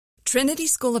Trinity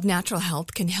School of Natural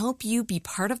Health can help you be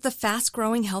part of the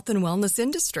fast-growing health and wellness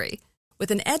industry.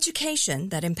 With an education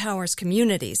that empowers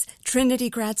communities, Trinity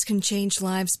grads can change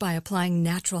lives by applying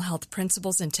natural health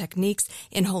principles and techniques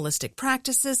in holistic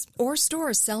practices or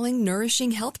stores selling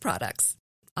nourishing health products.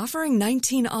 Offering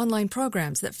 19 online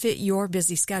programs that fit your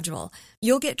busy schedule,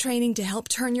 you'll get training to help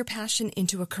turn your passion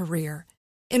into a career.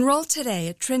 Enroll today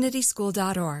at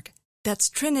trinityschool.org. That's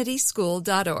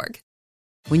trinityschool.org.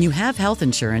 When you have health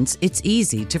insurance, it's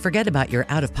easy to forget about your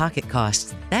out-of-pocket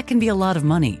costs. That can be a lot of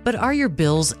money. But are your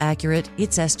bills accurate?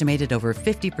 It's estimated over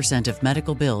 50% of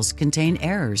medical bills contain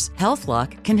errors.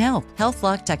 HealthLock can help.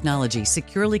 HealthLock technology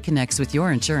securely connects with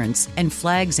your insurance and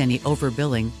flags any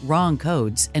overbilling, wrong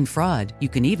codes, and fraud. You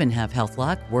can even have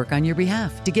HealthLock work on your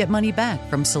behalf to get money back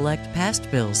from select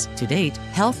past bills. To date,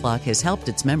 HealthLock has helped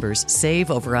its members save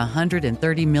over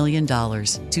 $130 million.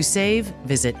 To save,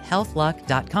 visit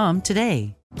healthlock.com today.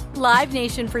 Live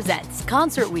Nation presents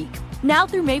Concert Week. Now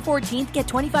through May 14th, get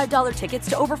 $25 tickets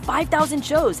to over 5,000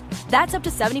 shows. That's up to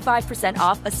 75%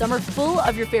 off a summer full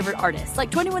of your favorite artists like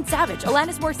 21 Savage,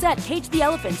 Alanis Morissette, Cage the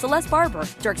Elephant, Celeste Barber,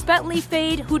 Dierks Bentley,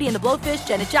 Fade, Hootie and the Blowfish,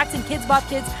 Janet Jackson, Kids Bop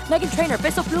Kids, Meghan Trainor,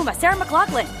 Peso Pluma, Sarah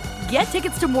McLachlan. Get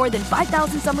tickets to more than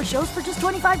 5,000 summer shows for just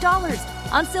 $25.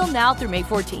 Until now through May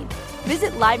 14th.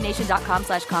 Visit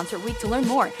LiveNation.com/Concert Week to learn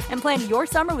more and plan your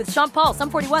summer with Sean Paul,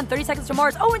 Sum 41, 30 Seconds to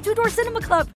Mars, and Two Door Cinema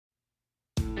Club.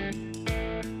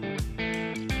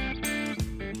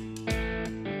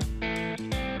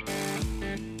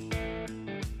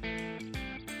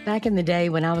 Back in the day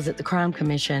when I was at the Crime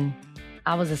Commission,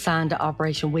 I was assigned to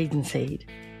Operation Weed and Seed.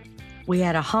 We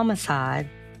had a homicide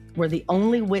where the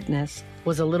only witness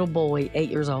was a little boy, 8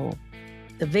 years old.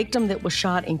 The victim that was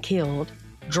shot and killed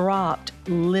dropped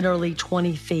literally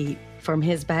 20 feet from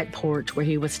his back porch where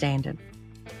he was standing.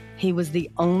 He was the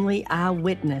only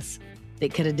eyewitness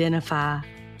that could identify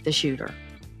the shooter.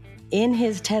 In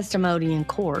his testimony in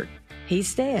court, he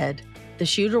said the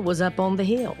shooter was up on the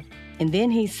hill, and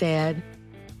then he said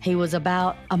he was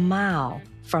about a mile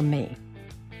from me.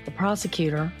 The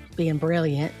prosecutor, being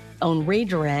brilliant, on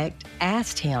redirect,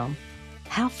 asked him,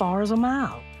 "How far is a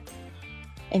mile?"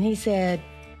 And he said,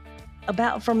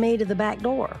 "About from me to the back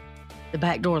door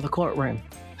of the courtroom."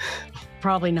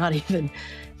 Probably not even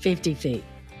 50 feet.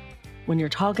 When you're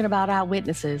talking about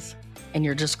eyewitnesses and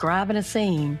you're describing a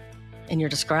scene and you're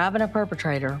describing a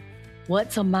perpetrator,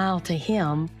 what's a mile to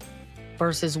him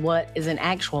versus what is an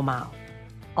actual mile?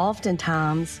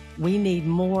 Oftentimes, we need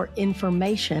more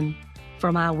information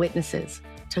from eyewitnesses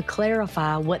to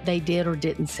clarify what they did or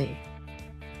didn't see.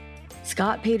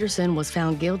 Scott Peterson was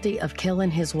found guilty of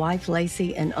killing his wife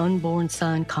Lacey and unborn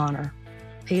son Connor.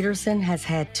 Peterson has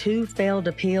had 2 failed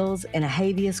appeals and a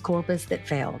habeas corpus that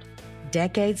failed.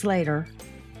 Decades later,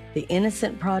 the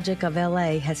Innocent Project of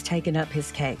LA has taken up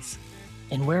his case.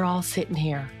 And we're all sitting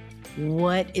here.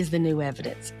 What is the new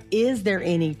evidence? Is there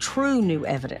any true new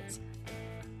evidence?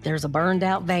 There's a burned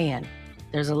out van.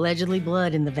 There's allegedly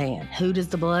blood in the van. Who does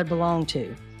the blood belong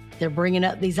to? They're bringing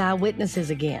up these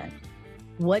eyewitnesses again.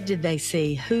 What did they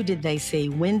see? Who did they see?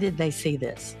 When did they see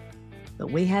this?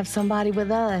 But we have somebody with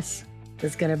us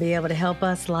that's going to be able to help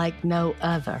us like no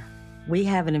other. We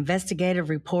have an investigative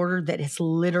reporter that has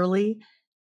literally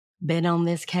been on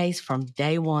this case from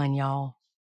day one, y'all.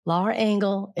 Laura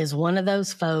Ingle is one of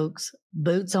those folks,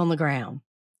 boots on the ground.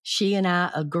 She and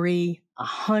I agree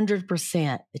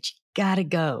 100% that you got to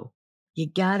go. You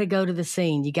got to go to the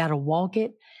scene. You got to walk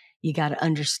it. You got to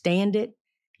understand it.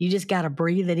 You just got to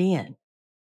breathe it in.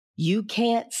 You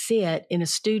can't sit in a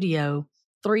studio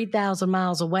 3,000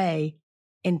 miles away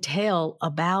and tell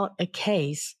about a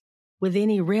case with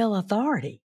any real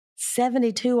authority.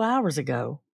 72 hours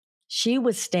ago, she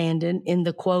was standing in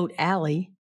the, quote,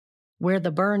 alley where the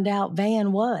burned out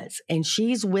van was, and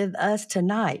she's with us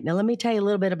tonight. Now, let me tell you a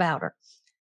little bit about her.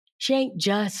 She ain't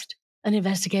just an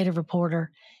investigative reporter.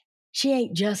 She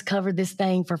ain't just covered this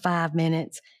thing for 5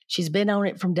 minutes. She's been on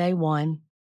it from day one.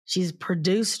 She's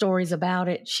produced stories about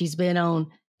it. She's been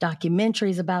on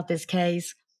documentaries about this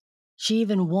case. She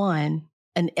even won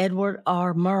an Edward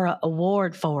R. Murrah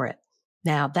Award for it.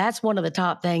 Now, that's one of the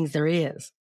top things there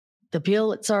is. The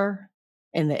Pulitzer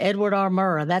and the Edward R.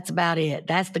 Murrah, that's about it.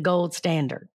 That's the gold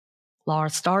standard. Laura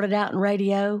started out in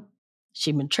radio.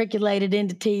 She matriculated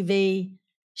into TV.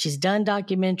 She's done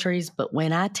documentaries. But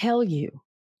when I tell you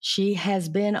she has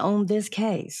been on this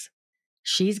case,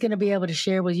 she's going to be able to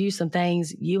share with you some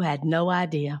things you had no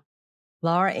idea.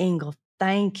 Laura Ingle,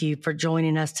 thank you for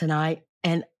joining us tonight.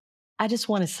 And I just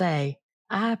want to say,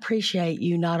 I appreciate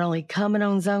you not only coming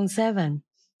on Zone 7,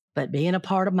 but being a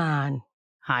part of mine.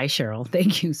 Hi, Cheryl.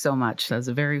 Thank you so much. That was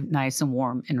a very nice and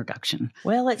warm introduction.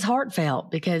 Well, it's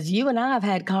heartfelt because you and I have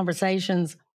had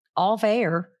conversations off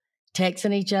air,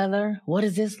 texting each other. What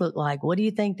does this look like? What do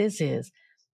you think this is?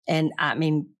 And I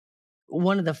mean,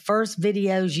 one of the first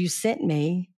videos you sent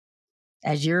me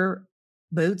as your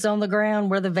boots on the ground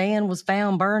where the van was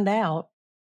found burned out,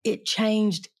 it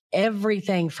changed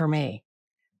everything for me.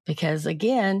 Because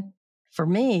again, for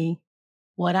me,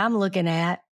 what I'm looking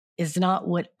at is not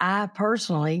what I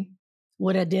personally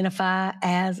would identify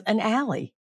as an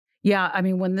alley. Yeah, I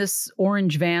mean, when this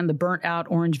orange van, the burnt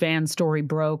out orange van story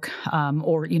broke,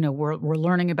 we're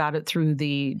learning about it through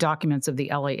the documents of the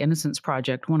LA Innocence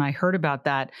Project. When I heard about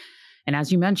that, and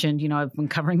as you mentioned, I've been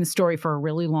covering the story for a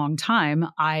really long time.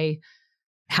 I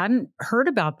hadn't heard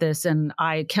about this, and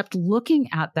I kept looking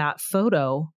at that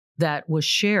photo that was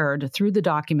shared through the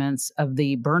documents of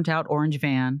the burnt out orange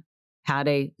van, had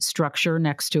a structure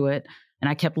next to it. And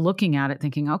I kept looking at it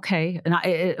thinking, okay. And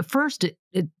at first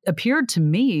it appeared to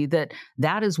me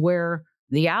that is where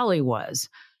the alley was.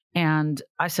 And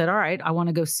I said, all right, I want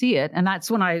to go see it. And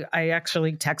that's when I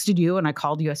actually texted you and I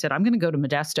called you. I said, I'm going to go to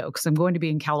Modesto because I'm going to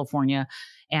be in California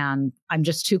and I'm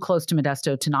just too close to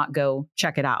Modesto to not go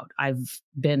check it out. I've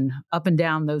been up and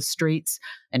down those streets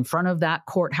in front of that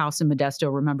courthouse in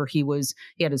Modesto. Remember, he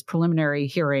had his preliminary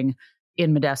hearing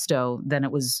in Modesto. Then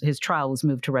his trial was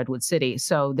moved to Redwood City.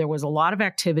 So there was a lot of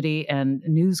activity and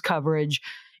news coverage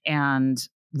and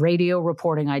radio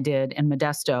reporting I did in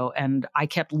Modesto. And I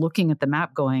kept looking at the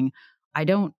map going, I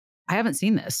haven't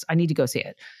seen this. I need to go see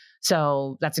it.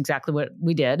 So that's exactly what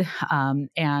we did.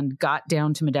 And got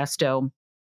down to Modesto,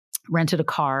 rented a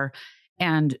car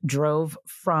and drove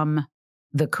from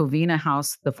the Covina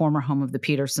house, the former home of the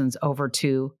Petersons, over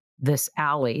to this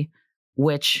alley,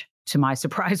 which to my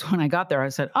surprise, when I got there, I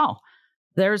said, oh,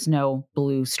 there's no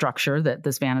blue structure that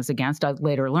this van is against. I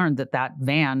later learned that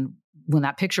van, when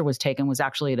that picture was taken, was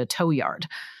actually at a tow yard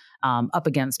up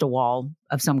against a wall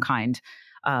of some kind.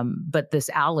 But this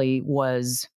alley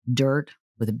was dirt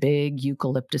with a big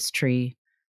eucalyptus tree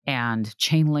and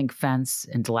chain link fence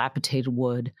and dilapidated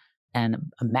wood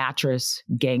and a mattress,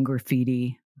 gang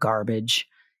graffiti, garbage.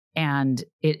 And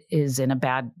it is in a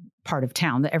bad part of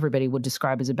town that everybody would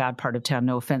describe as a bad part of town.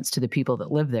 No offense to the people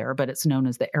that live there, but it's known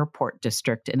as the airport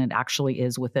district. And it actually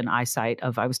is within eyesight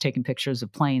of, I was taking pictures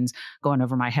of planes going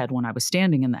over my head when I was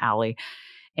standing in the alley.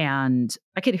 And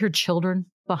I could hear children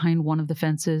behind one of the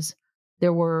fences.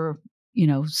 There were,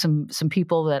 some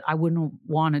people that I wouldn't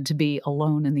wanted to be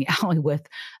alone in the alley with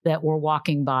that were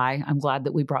walking by. I'm glad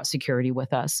that we brought security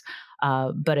with us.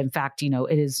 But in fact,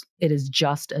 it is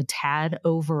just a tad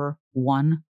over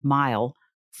 1 mile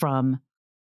from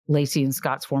Lacey and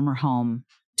Scott's former home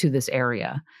to this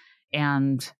area.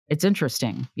 And it's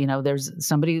interesting, there's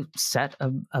somebody set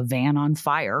a van on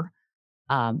fire,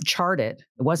 charred it.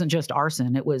 It wasn't just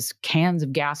arson. It was canisters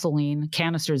of gasoline,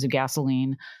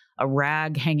 a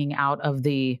rag hanging out of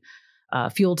the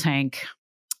fuel tank,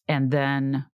 and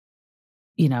then,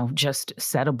 just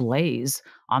set ablaze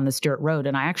on this dirt road.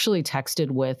 And I actually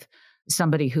texted with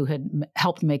somebody who had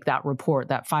helped make that report,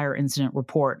 that fire incident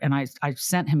report. And I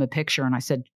sent him a picture and I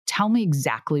said, tell me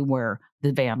exactly where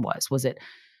the van was. Was it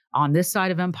on this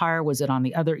side of Empire? Was it on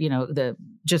the other,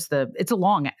 it's a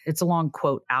long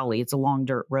quote alley. It's a long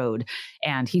dirt road.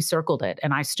 And he circled it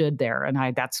and I stood there and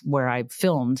that's where I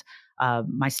filmed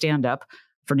my stand-up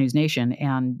for News Nation.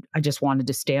 And I just wanted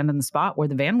to stand in the spot where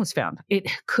the van was found. It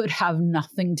could have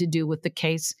nothing to do with the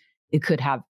case. It could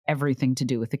have everything to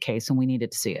do with the case. And we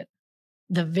needed to see it.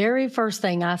 The very first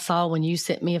thing I saw when you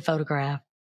sent me a photograph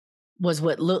was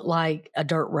what looked like a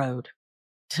dirt road.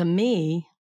 To me,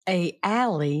 a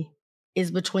alley is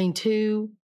between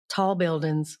two tall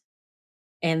buildings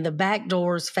and the back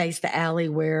doors face the alley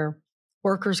where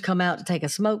workers come out to take a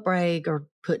smoke break or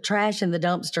put trash in the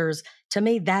dumpsters. To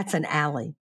me, that's an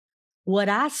alley. What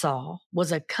I saw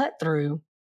was a cut through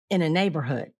in a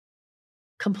neighborhood.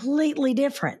 Completely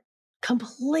different.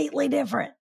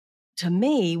 To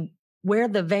me, where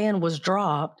the van was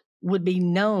dropped would be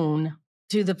known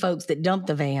to the folks that dumped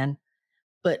the van,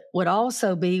 but would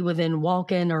also be within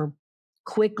walking or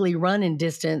quickly running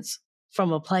distance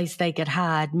from a place they could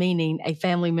hide, meaning a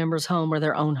family member's home or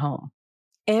their own home.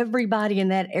 Everybody in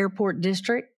that airport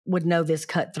district would know this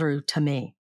cut through to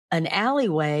me. An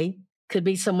alleyway could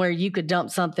be somewhere you could dump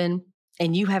something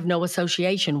and you have no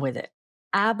association with it.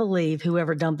 I believe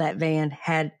whoever dumped that van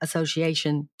had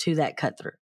association to that cut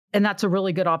through. And that's a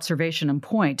really good observation and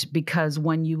point, because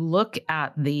when you look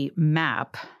at the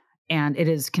map, and it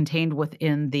is contained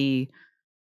within the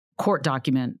court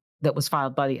document that was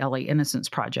filed by the LA Innocence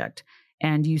Project,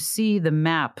 and you see the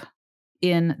map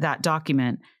in that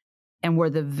document, And where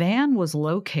the van was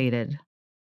located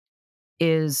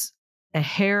is a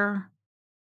hair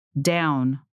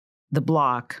down the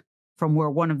block from where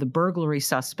one of the burglary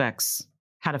suspects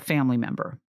had a family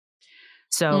member.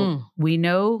 So we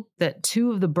know that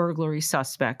two of the burglary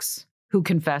suspects who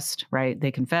confessed, right?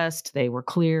 They confessed, they were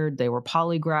cleared, they were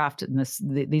polygraphed.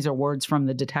 And these are words from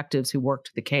the detectives who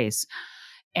worked the case.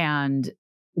 And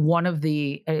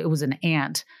it was an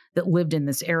aunt that lived in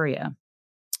this area.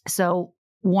 So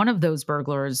one of those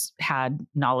burglars had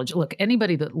knowledge. Look,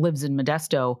 anybody that lives in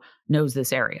Modesto knows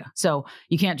this area. So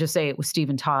you can't just say it was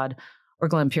Stephen Todd or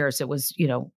Glenn Pierce. It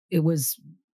was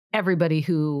everybody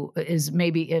who is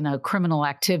maybe in a criminal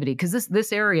activity, because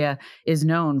this area is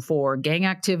known for gang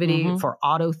activity, for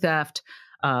auto theft,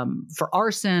 for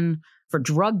arson, for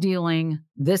drug dealing.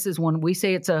 This is when we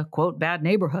say it's a, quote, bad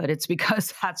neighborhood. It's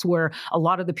because that's where a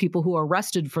lot of the people who are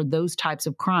arrested for those types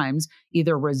of crimes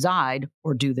either reside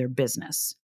or do their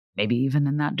business, maybe even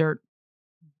in that dirt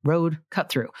road cut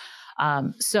through.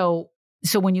 So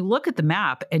when you look at the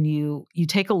map and you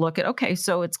take a look at, okay,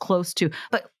 so it's close to,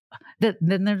 but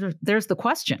then there's the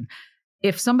question.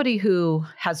 If somebody who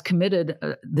has committed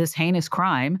this heinous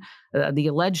crime, the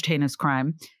alleged heinous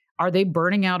crime, are they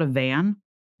burning out a van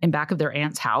in back of their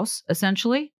aunt's house,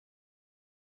 essentially?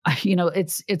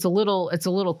 It's a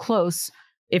little close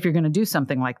if you're going to do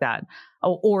something like that.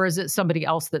 Or is it somebody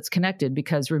else that's connected?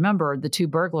 Because remember, the two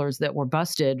burglars that were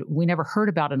busted, we never heard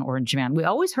about an orange van. We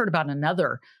always heard about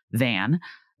another van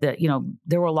that,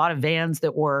 there were a lot of vans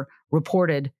that were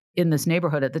reported in this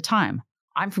neighborhood at the time.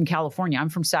 I'm from California. I'm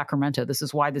from Sacramento. This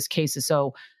is why this case is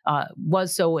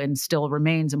was so and still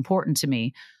remains important to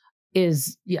me.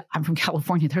 I'm from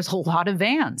California. There's a lot of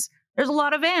vans.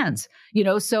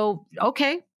 So,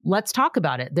 okay, let's talk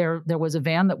about it. There was a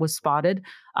van that was spotted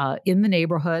in the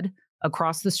neighborhood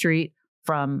across the street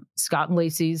from Scott and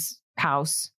Lacey's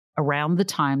house around the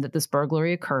time that this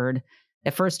burglary occurred.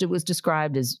 At first, it was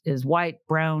described as white,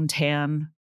 brown, tan.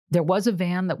 There was a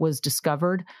van that was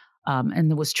discovered and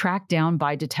that was tracked down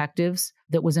by detectives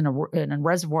that was in a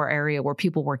reservoir area where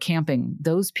people were camping.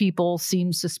 Those people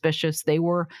seemed suspicious. They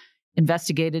were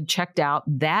investigated, checked out.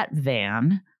 That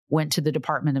van went to the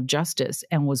Department of Justice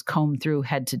and was combed through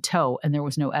head to toe, and there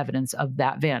was no evidence of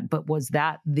that van. But was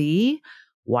that the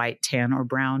white, tan, or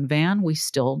brown van? We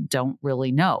still don't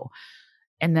really know.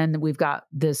 And then we've got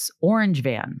this orange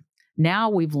van. Now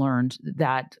we've learned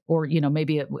that, or,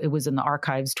 maybe it was in the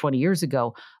archives 20 years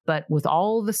ago, but with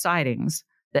all the sightings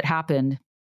that happened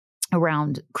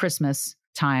around Christmas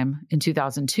time in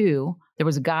 2002, there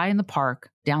was a guy in the park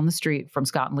down the street from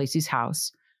Scott and Lacey's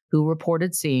house who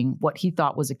reported seeing what he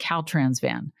thought was a Caltrans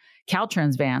van.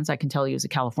 Caltrans vans, I can tell you as a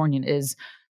Californian,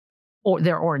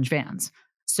 they're orange vans.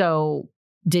 So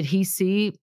did he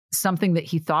see something that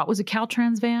he thought was a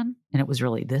Caltrans van and it was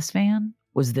really this van?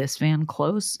 Was this van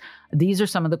close? These are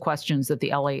some of the questions that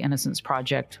the LA Innocence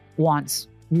Project wants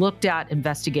looked at,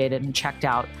 investigated, and checked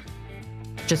out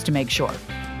just to make sure.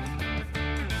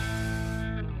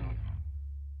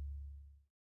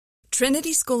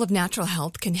 Trinity School of Natural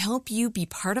Health can help you be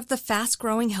part of the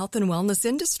fast-growing health and wellness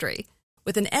industry.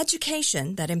 With an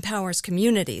education that empowers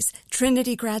communities,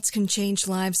 Trinity grads can change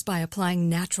lives by applying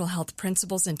natural health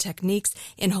principles and techniques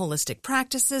in holistic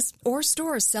practices or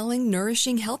stores selling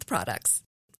nourishing health products.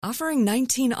 Offering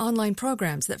 19 online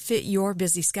programs that fit your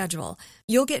busy schedule,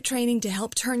 you'll get training to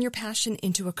help turn your passion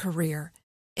into a career.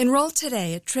 Enroll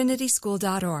today at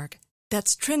trinityschool.org.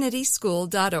 That's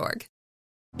trinityschool.org.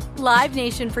 Live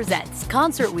Nation presents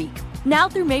Concert Week. Now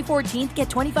through May 14th, get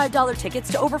 $25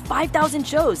 tickets to over 5,000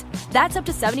 shows. That's up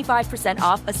to 75%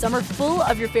 off a summer full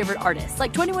of your favorite artists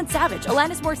like 21 Savage,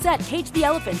 Alanis Morissette, Cage the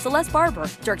Elephant, Celeste Barber,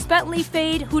 Dierks Bentley,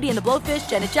 Fade, Hootie and the Blowfish,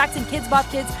 Janet Jackson, Kids Bop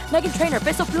Kids, Meghan Trainor,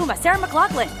 Peso Pluma, Sarah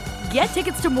McLachlan. Get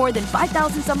tickets to more than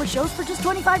 5,000 summer shows for just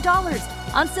 $25.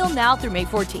 Until now through May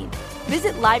 14th.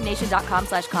 Visit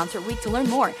LiveNation.com/Concert Week to learn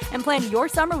more and plan your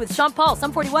summer with Sean Paul,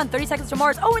 Sum 41, 30 Seconds to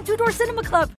Mars, and Two Door Cinema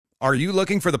Club. Are you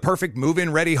looking for the perfect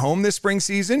move-in ready home this spring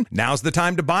season? Now's the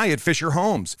time to buy at Fisher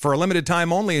Homes. For a limited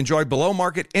time only, enjoy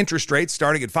below-market interest rates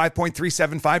starting at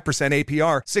 5.375%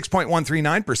 APR,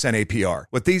 6.139% APR.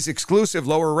 With these exclusive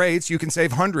lower rates, you can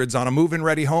save hundreds on a move-in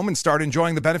ready home and start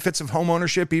enjoying the benefits of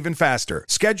homeownership even faster.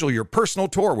 Schedule your personal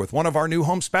tour with one of our new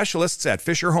home specialists at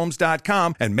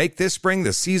FisherHomes.com and make this spring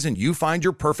the season you find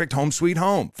your perfect home sweet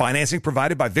home. Financing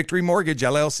provided by Victory Mortgage,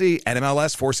 LLC,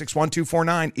 NMLS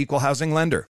 461249, Equal Housing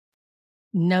Lender.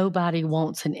 Nobody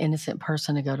wants an innocent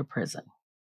person to go to prison.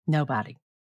 Nobody.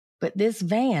 But this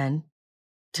van,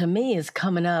 to me, is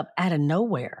coming up out of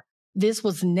nowhere. This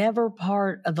was never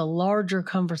part of the larger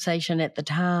conversation at the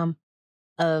time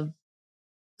of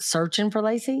searching for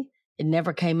Lacey. It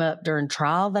never came up during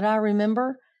trial that I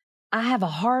remember. I have a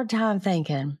hard time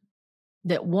thinking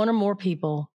that one or more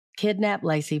people kidnapped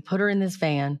Lacey, put her in this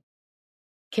van,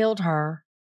 killed her,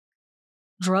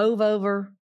 drove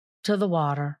over to the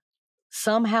water,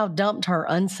 somehow dumped her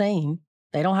unseen.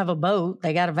 They don't have a boat.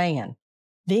 They got a van.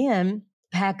 Then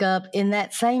pack up in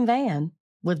that same van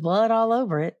with blood all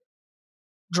over it,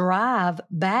 drive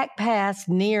back past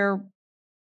near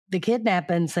the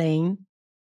kidnapping scene,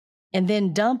 and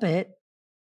then dump it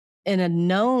in a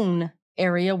known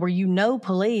area where you know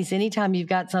police, anytime you've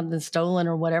got something stolen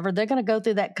or whatever, they're going to go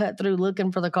through that cut through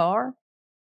looking for the car.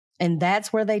 And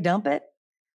that's where they dump it.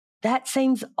 That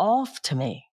seems off to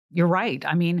me. You're right.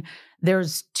 I mean,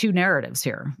 there's two narratives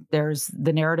here. There's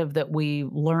the narrative that we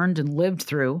learned and lived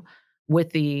through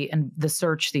with the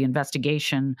search, the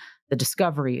investigation, the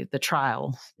discovery, the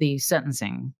trial, the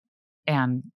sentencing.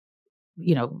 And,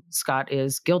 Scott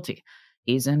is guilty.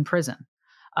 He's in prison.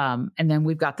 And then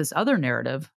we've got this other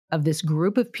narrative of this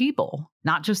group of people,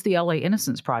 not just the LA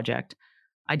Innocence Project.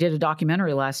 I did a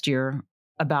documentary last year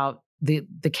about the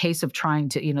case of trying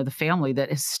to, the family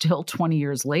that is still 20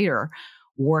 years later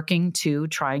working to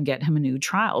try and get him a new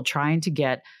trial, trying to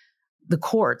get the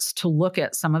courts to look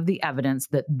at some of the evidence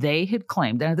that they had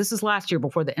claimed. Now, this is last year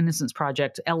before the Innocence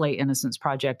Project, LA Innocence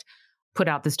Project, put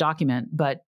out this document.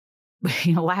 But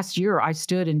last year I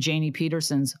stood in Janie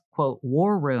Peterson's, quote,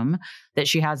 war room that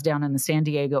she has down in the San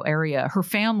Diego area. Her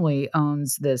family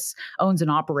owns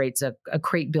and operates a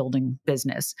crate building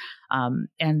business.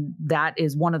 And that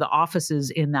is one of the offices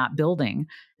in that building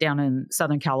down in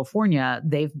Southern California.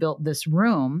 They've built this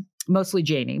room, mostly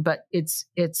Janie, but it's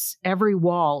every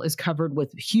wall is covered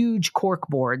with huge cork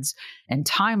boards and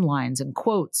timelines and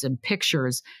quotes and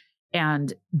pictures.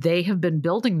 And they have been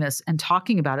building this and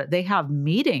talking about it. They have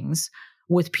meetings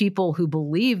with people who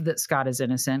believe that Scott is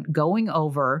innocent, going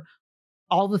over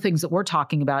all the things that we're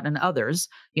talking about and others,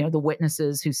 the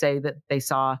witnesses who say that they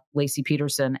saw Lacey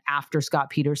Peterson after Scott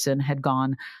Peterson had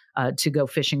gone to go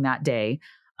fishing that day.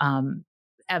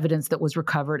 Evidence that was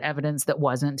recovered, evidence that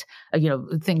wasn't,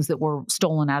 things that were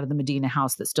stolen out of the Medina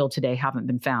house that still today haven't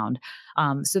been found.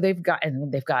 So they've got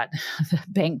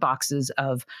bank boxes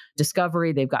of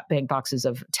discovery. They've got bank boxes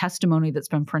of testimony that's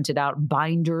been printed out,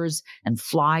 binders and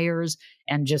flyers,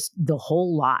 and just the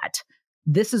whole lot.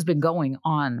 This has been going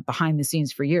on behind the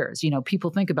scenes for years. People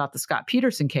think about the Scott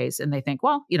Peterson case and they think,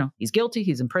 well, he's guilty,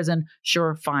 he's in prison,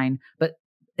 sure, fine. But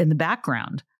in the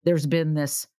background, there's been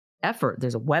this effort.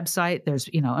 There's a website. There's,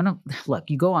 look,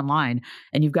 you go online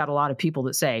and you've got a lot of people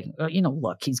that say,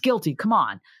 look, he's guilty. Come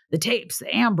on. The tapes,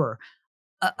 the amber.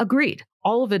 Agreed.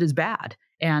 All of it is bad.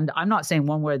 And I'm not saying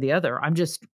one way or the other.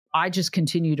 I just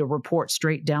continue to report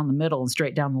straight down the middle and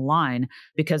straight down the line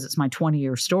because it's my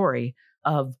 20-year story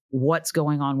of what's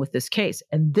going on with this case.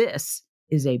 And this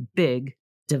is a big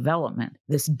development.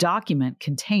 This document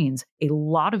contains a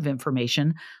lot of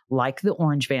information like the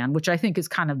orange van, which I think is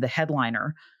kind of the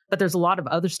headliner. But there's a lot of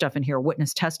other stuff in here,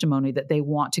 witness testimony that they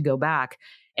want to go back.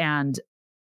 And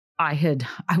I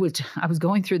was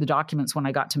going through the documents when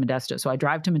I got to Modesto. So I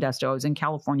drive to Modesto. I was in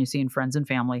California seeing friends and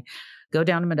family, go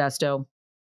down to Modesto,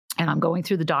 and I'm going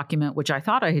through the document, which I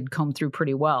thought I had combed through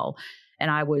pretty well. And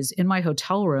I was in my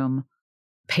hotel room,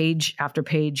 page after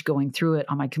page, going through it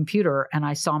on my computer, and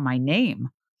I saw my name.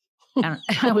 And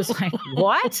I was like,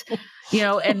 what?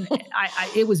 And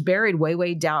it was buried way,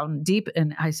 way down deep.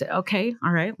 And I said, okay,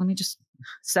 all right, let me just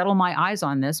settle my eyes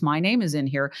on this. My name is in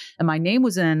here. And my name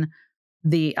was in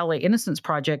the LA Innocence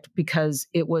Project because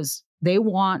they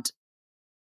want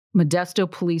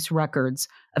Modesto police records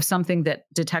of something that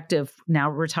now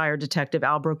retired detective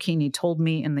Al Brocchini told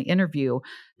me in the interview,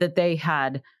 that they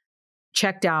had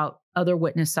checked out other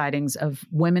witness sightings of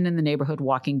women in the neighborhood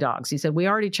walking dogs. He said, we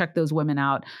already checked those women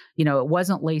out. It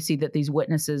wasn't Lacey that these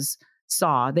witnesses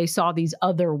saw. They saw these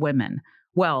other women.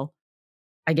 Well,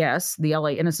 I guess the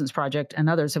LA Innocence Project and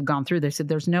others have gone through. They said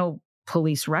there's no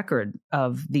police record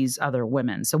of these other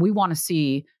women. So we want to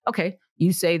see, okay,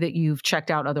 you say that you've checked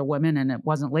out other women and it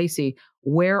wasn't Lacey.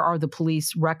 Where are the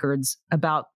police records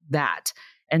about that?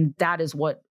 And that is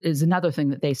what is another thing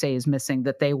that they say is missing,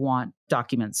 that they want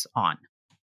documents on.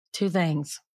 Two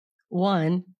things.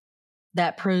 One,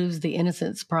 that proves the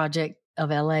Innocence Project of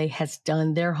LA has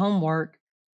done their homework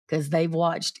because they've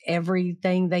watched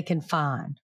everything they can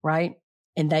find, right?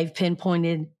 And they've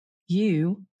pinpointed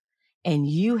you, and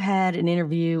you had an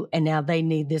interview, and now they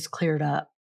need this cleared up.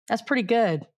 That's pretty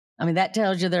good. I mean, that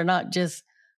tells you they're not just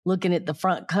looking at the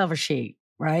front cover sheet,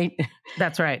 right?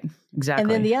 That's right. Exactly.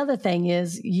 And then the other thing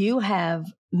is you have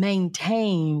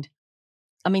maintained,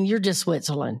 you're just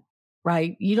Switzerland,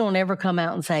 right? You don't ever come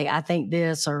out and say, I think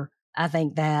this or I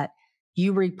think that.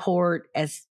 you report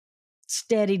as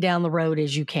steady down the road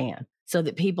as you can so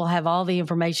that people have all the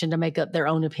information to make up their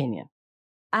own opinion.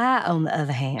 I, on the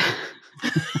other hand,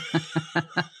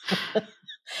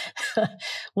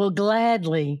 will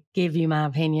gladly give you my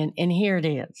opinion, and here it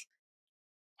is.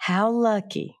 How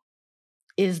lucky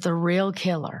is the real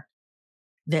killer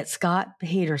that Scott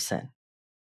Peterson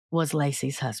was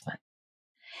Lacey's husband?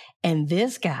 And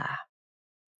this guy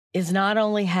is not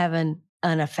only having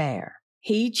an affair,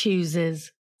 he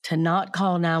chooses to not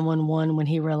call 911 when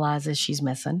he realizes she's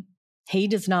missing. He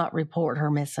does not report her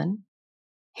missing.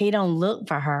 He don't look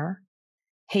for her.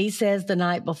 He says the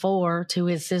night before to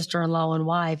his sister-in-law and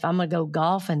wife, I'm going to go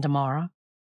golfing tomorrow.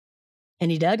 And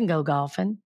he doesn't go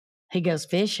golfing. He goes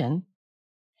fishing.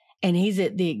 And he's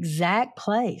at the exact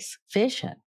place,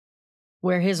 fishing,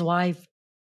 where his wife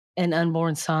and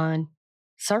unborn son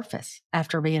surface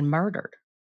after being murdered.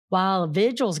 While a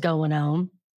vigil's going on,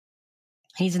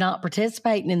 he's not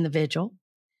participating in the vigil.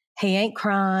 He ain't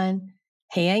crying.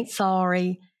 He ain't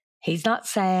sorry. He's not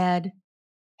sad.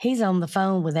 He's on the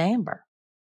phone with Amber,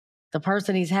 the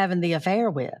person he's having the affair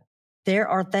with. There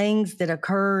are things that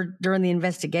occurred during the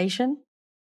investigation,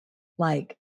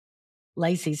 like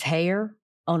Lacey's hair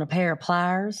on a pair of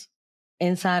pliers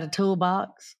inside a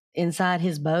toolbox inside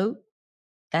his boat.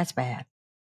 That's bad.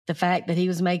 The fact that he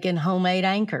was making homemade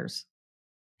anchors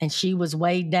and she was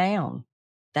weighed down.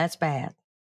 That's bad.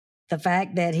 The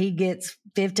fact that he gets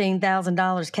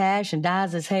 $15,000 cash and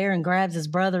dyes his hair and grabs his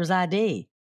brother's ID.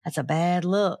 That's a bad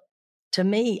look. To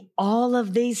me, all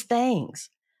of these things,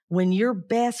 when your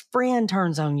best friend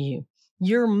turns on you,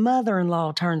 your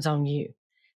mother-in-law turns on you,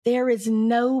 there is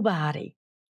nobody,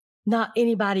 not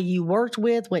anybody you worked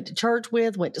with, went to church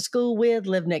with, went to school with,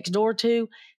 lived next door to,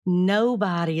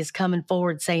 nobody is coming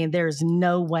forward saying there's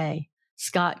no way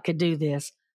Scott could do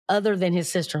this other than his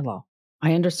sister-in-law.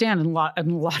 I understand. And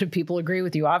a lot of people agree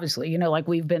with you, obviously. Like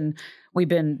we've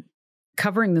been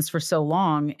covering this for so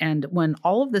long. And when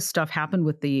all of this stuff happened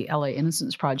with the LA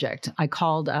Innocence Project, I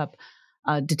called up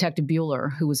Detective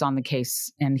Bueller, who was on the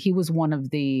case, and he was one of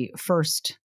the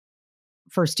first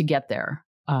to get there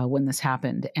when this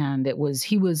happened. And he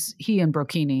and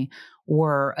Brocchini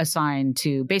were assigned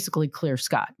to basically clear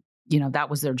Scott. That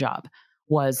was their job,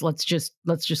 was let's just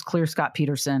clear Scott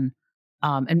Peterson,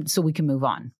 and so we can move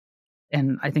on.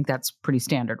 And I think that's pretty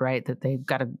standard, right? That they've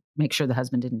got to make sure the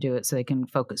husband didn't do it so they can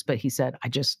focus. But he said,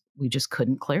 we just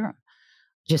couldn't clear him.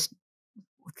 Just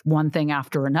one thing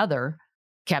after another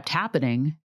kept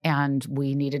happening, and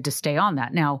we needed to stay on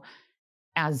that. Now,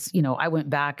 as I went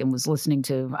back and was listening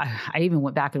to, I even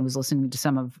went back and was listening to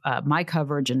some of my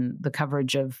coverage and the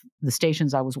coverage of the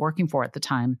stations I was working for at the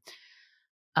time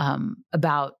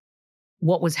about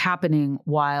what was happening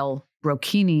while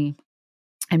Brocchini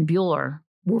and Bueller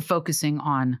were focusing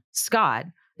on Scott.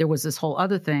 There was this whole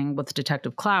other thing with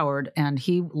Detective Cloward, and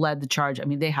he led the charge. I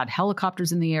mean, they had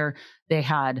helicopters in the air. They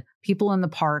had people in the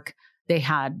park. They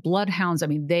had bloodhounds. I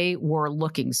mean, they were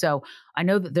looking. So I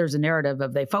know that there's a narrative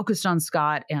of they focused on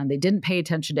Scott and they didn't pay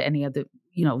attention to any of the,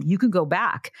 you can go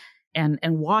back and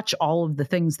watch all of the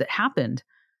things that happened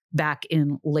back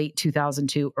in late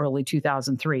 2002, early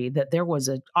 2003, that there was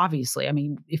obviously, I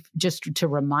mean, if just to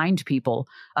remind people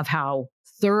of how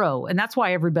thorough, and that's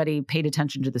why everybody paid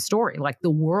attention to the story. Like the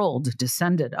world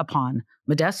descended upon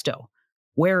Modesto.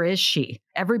 Where is she?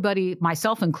 Everybody,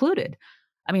 myself included.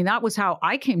 I mean, that was how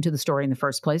I came to the story in the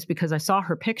first place, because I saw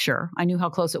her picture. I knew how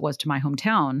close it was to my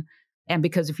hometown. And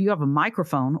because if you have a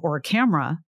microphone or a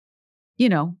camera,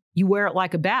 you wear it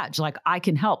like a badge, like I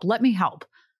can help. Let me help.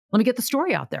 Let me get the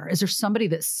story out there. Is there somebody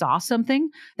that saw something?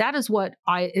 That is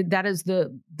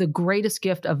the greatest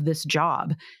gift of this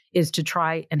job, is to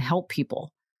try and help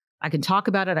people. I can talk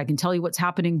about it. I can tell you what's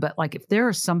happening, but like if there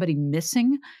is somebody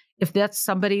missing, if that's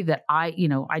somebody that I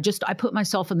put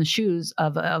myself in the shoes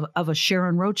of a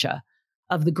Sharon Rocha,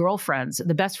 of the girlfriends,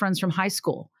 the best friends from high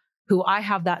school, who I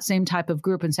have that same type of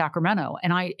group in Sacramento.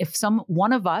 And if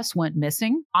one of us went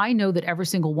missing, I know that every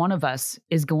single one of us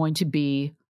is going to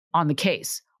be on the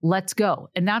case. Let's go.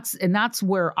 And that's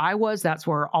where I was. That's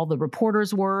where all the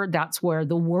reporters were. That's where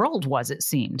the world was, it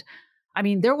seemed. I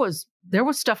mean, there was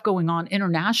stuff going on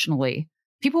internationally.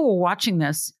 People were watching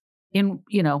this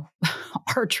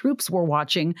our troops were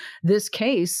watching this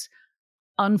case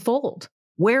unfold.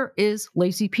 Where is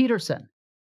Lacey Peterson?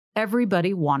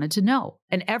 Everybody wanted to know,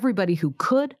 and everybody who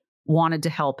could wanted to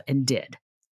help and did.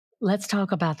 Let's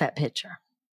talk about that picture.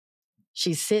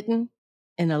 She's sitting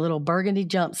in a little burgundy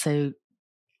jumpsuit,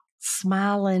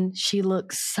 smiling. She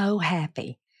looks so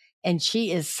happy, and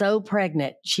she is so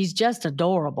pregnant. She's just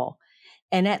adorable.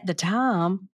 And at the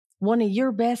time, one of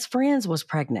your best friends was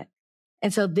pregnant.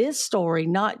 And so this story,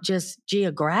 not just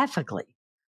geographically,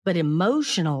 but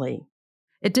emotionally.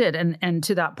 It did. And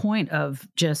to that point of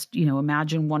just,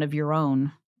 imagine one of your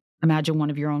own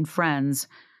friends.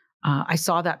 I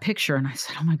saw that picture and I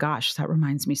said, oh my gosh, that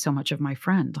reminds me so much of my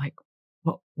friend. Like,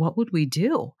 what would we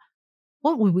do?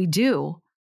 What would we do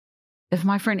if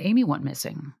my friend Amy went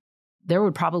missing? There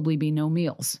would probably be no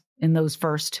meals in those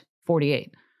first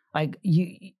 48. Like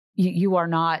you are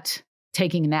not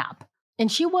taking a nap.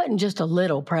 And she wasn't just a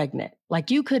little pregnant.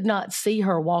 Like you could not see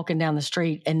her walking down the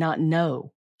street and not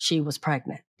know she was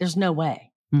pregnant. There's no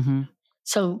way. Mm-hmm.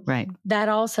 So that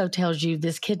also tells you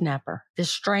this kidnapper,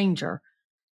 this stranger,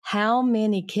 how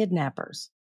many kidnappers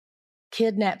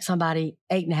kidnapped somebody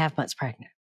 8.5 months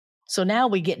pregnant. So now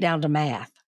we get down to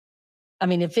math. I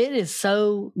mean, if it is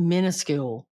so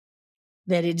minuscule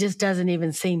that it just doesn't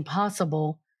even seem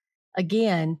possible,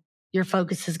 again, your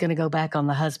focus is going to go back on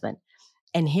the husband.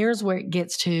 And here's where it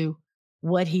gets to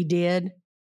what he did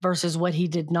versus what he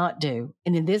did not do.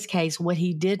 And in this case, what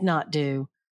he did not do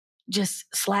just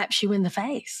slaps you in the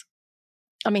face.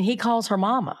 I mean, he calls her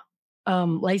mama,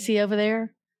 Lacey over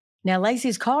there. Now,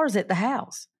 Lacey's car's at the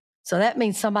house. So that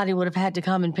means somebody would have had to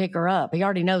come and pick her up. He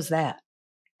already knows that.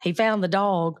 He found the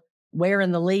dog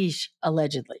wearing the leash,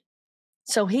 allegedly.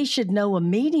 So he should know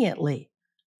immediately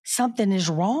something is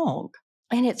wrong.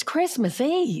 And it's Christmas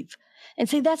Eve. And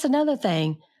see, that's another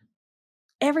thing.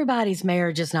 Everybody's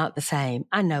marriage is not the same.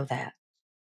 I know that.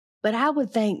 But I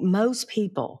would think most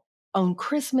people on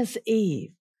Christmas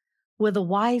Eve with a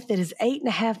wife that is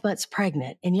 8.5 months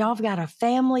pregnant and y'all have got a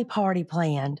family party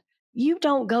planned, you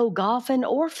don't go golfing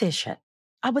or fishing.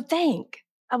 I would think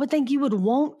you would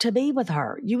want to be with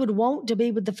her. You would want to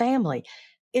be with the family.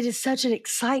 It is such an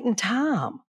exciting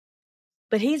time.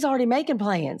 But he's already making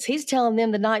plans. He's telling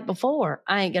them the night before,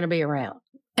 I ain't going to be around.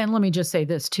 And let me just say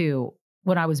this too.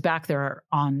 When I was back there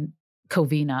on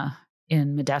Covina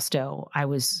in Modesto, I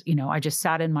was, I just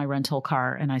sat in my rental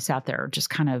car and I sat there just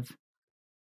kind of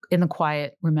in the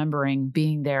quiet, remembering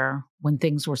being there when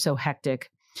things were so hectic.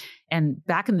 And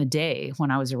back in the day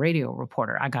when I was a radio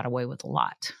reporter, I got away with a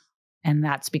lot. And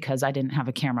that's because I didn't have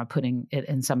a camera putting it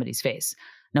in somebody's face.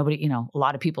 Nobody, a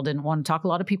lot of people didn't want to talk. A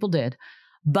lot of people did.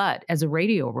 But as a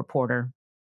radio reporter,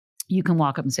 you can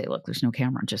walk up and say, look, there's no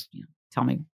camera. Just tell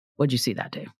me, what'd you see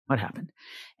that day? What happened?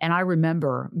 And I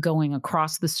remember going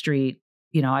across the street.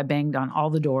 I banged on all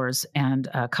the doors and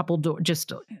a couple doors,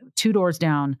 just 2 doors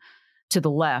down to the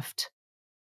left.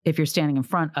 If you're standing in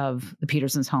front of the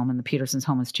Peterson's home and the Peterson's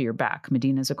home is to your back,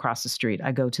 Medina's across the street,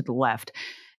 I go to the left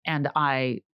and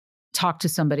I talked to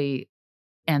somebody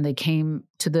and they came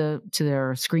to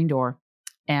their screen door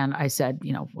and I said,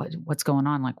 what's going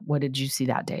on? Like, what did you see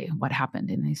that day? What happened?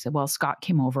 And they said, well, Scott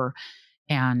came over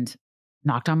and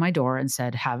knocked on my door and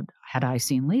said, had I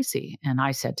seen Lacey? And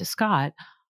I said to Scott,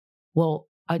 well,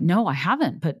 no, I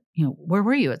haven't, but where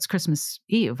were you? It's Christmas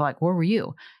Eve. Like, where were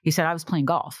you? He said, I was playing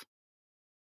golf.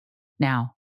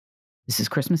 Now, this is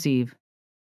Christmas Eve.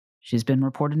 She's been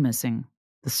reported missing.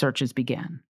 The searches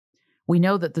began. We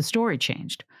know that the story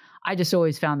changed. I just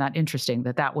always found that interesting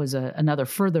that was another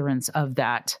furtherance of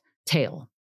that tale.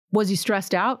 Was he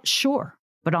stressed out? Sure,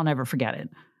 but I'll never forget it.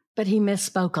 But he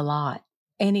misspoke a lot.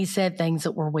 And he said things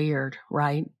that were weird,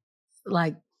 right?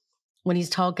 Like when he's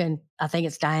talking, I think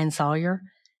it's Diane Sawyer,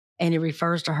 and he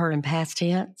refers to her in past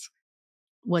tense.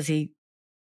 Was he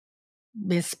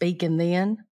misspeaking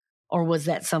then? Or was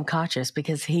that subconscious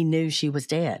because he knew she was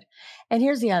dead? And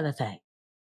here's the other thing.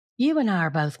 You and I are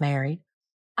both married.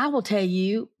 I will tell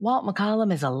you, Walt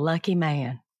McCollum is a lucky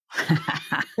man.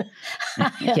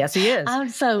 Yes, he is. I'm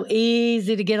so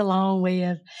easy to get along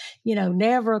with,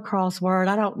 never a crossword.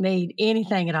 I don't need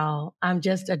anything at all. I'm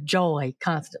just a joy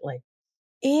constantly.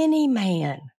 Any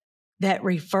man that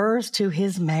refers to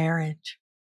his marriage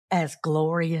as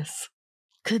glorious,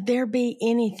 could there be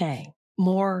anything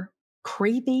more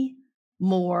creepy,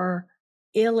 more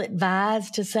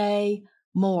ill-advised to say,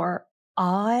 more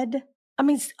odd? I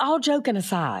mean, all joking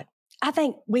aside, I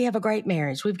think we have a great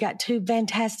marriage. We've got 2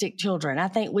 fantastic children. I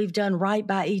think we've done right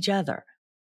by each other.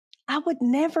 I would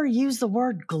never use the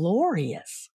word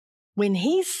glorious. When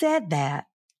he said that,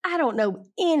 I don't know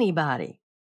anybody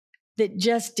that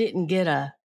just didn't get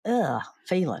a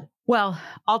feeling. Well,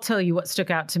 I'll tell you what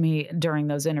stuck out to me during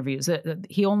those interviews.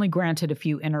 He only granted a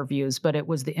few interviews, but it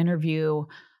was the interview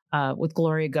with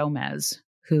Gloria Gomez,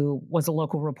 who was a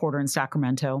local reporter in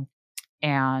Sacramento.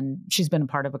 And she's been a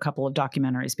part of a couple of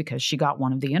documentaries because she got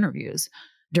one of the interviews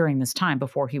during this time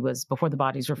before the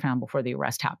bodies were found, before the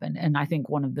arrest happened. And I think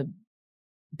one of the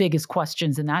biggest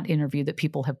questions in that interview that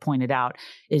people have pointed out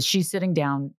is she's sitting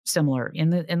down similar in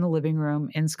the living room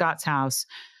in Scott's house.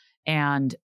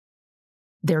 And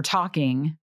they're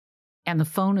talking and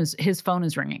his phone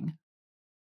is ringing.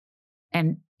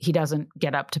 And he doesn't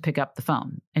get up to pick up the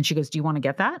phone. And she goes, "Do you want to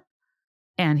get that?"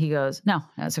 And he goes, "No,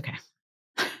 that's okay."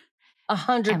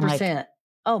 100%.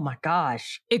 Oh my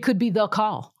gosh. It could be the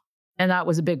call. And that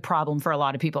was a big problem for a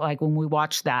lot of people. Like when we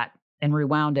watched that and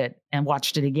rewound it and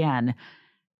watched it again.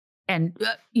 And,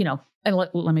 and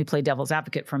let me play devil's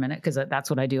advocate for a minute, because that's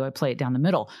what I do. I play it down the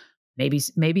middle.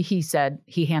 Maybe he said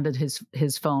he handed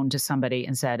his phone to somebody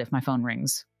and said, "If my phone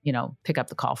rings, pick up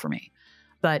the call for me."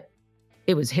 But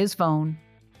it was his phone.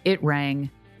 It rang.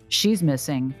 She's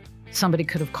missing. Somebody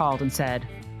could have called and said,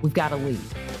 "We've got to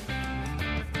leave."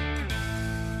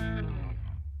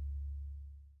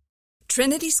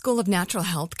 Trinity School of Natural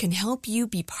Health can help you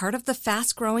be part of the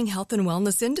fast-growing health and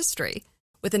wellness industry.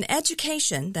 With an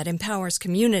education that empowers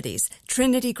communities,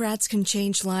 Trinity grads can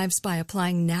change lives by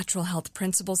applying natural health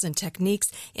principles and techniques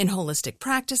in holistic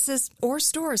practices or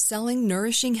stores selling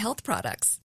nourishing health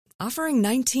products. Offering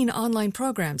 19 online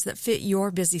programs that fit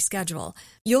your busy schedule,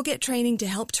 you'll get training to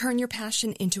help turn your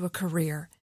passion into a career.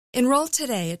 Enroll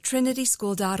today at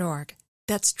trinityschool.org.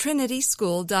 That's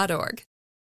trinityschool.org.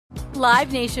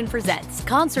 Live Nation presents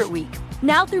Concert Week.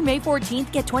 Now through May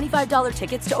 14th, get $25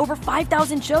 tickets to over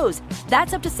 5,000 shows.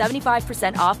 That's up to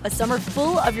 75% off a summer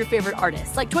full of your favorite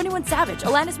artists like 21 Savage,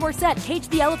 Alanis Morissette, Cage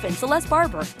the Elephant, Celeste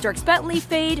Barber, Dierks Bentley,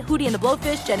 Fade, Hootie and the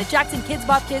Blowfish, Janet Jackson, Kids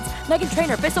Bop Kids, Meghan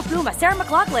Trainor, Peso Pluma, Sarah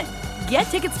McLachlan. Get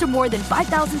tickets to more than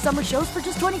 5,000 summer shows for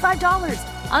just $25.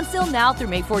 Until now through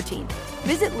May 14th.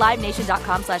 Visit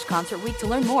LiveNation.com/Concert Week to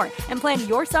learn more and plan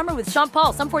your summer with Sean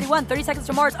Paul, Sum 41, 30 Seconds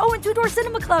to Mars, and Two Door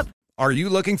Cinema Club. Are you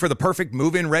looking for the perfect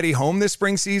move-in ready home this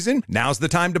spring season? Now's the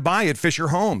time to buy at Fisher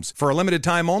Homes. For a limited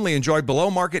time only, enjoy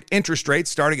below-market interest rates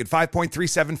starting at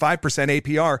 5.375%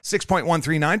 APR,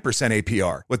 6.139%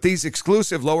 APR. With these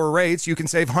exclusive lower rates, you can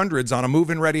save hundreds on a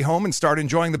move-in ready home and start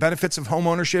enjoying the benefits of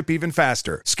homeownership even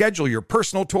faster. Schedule your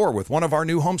personal tour with one of our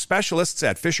new home specialists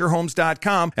at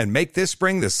FisherHomes.com and make this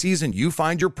spring the season you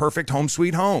find your perfect home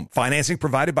sweet home. Financing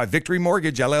provided by Victory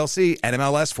Mortgage, LLC,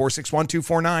 NMLS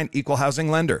 461249, Equal Housing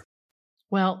Lender.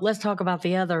 Well, let's talk about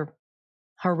the other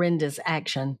horrendous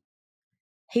action.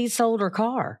 He sold her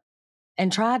car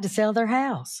and tried to sell their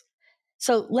house.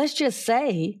 So let's just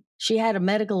say she had a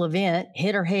medical event,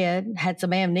 hit her head, had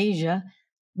some amnesia.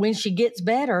 When she gets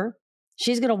better,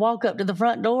 she's going to walk up to the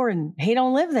front door and he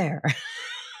don't live there.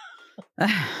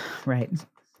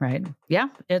 Right. Yeah,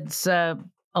 it's a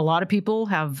lot of people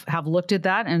have looked at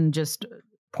that and just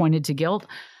pointed to guilt.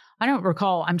 I don't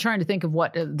recall. I'm trying to think of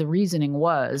what the reasoning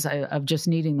was of just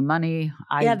needing the money.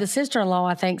 The sister-in-law,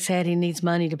 I think, said he needs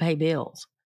money to pay bills.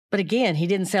 But again, he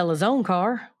didn't sell his own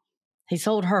car. He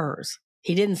sold hers.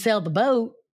 He didn't sell the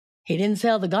boat. He didn't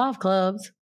sell the golf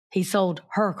clubs. He sold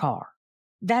her car.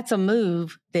 That's a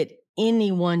move that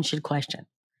anyone should question.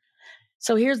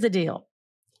 So here's the deal.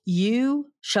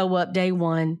 You show up day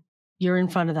one, you're in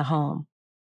front of the home.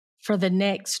 For the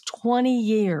next 20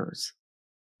 years,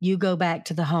 you go back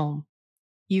to the home.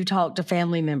 You talk to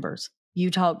family members. You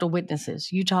talk to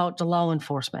witnesses. You talk to law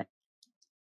enforcement.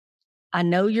 I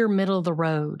know you're middle of the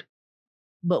road,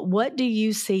 but what do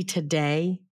you see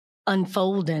today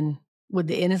unfolding with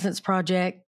the Innocence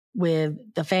Project, with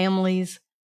the families?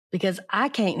 Because I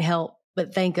can't help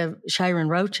but think of Sharon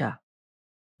Rocha,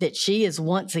 that she is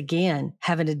once again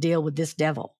having to deal with this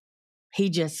devil.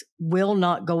 He just will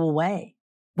not go away.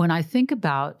 When I think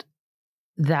about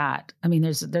that, I mean,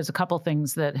 there's a couple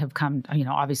things that have come,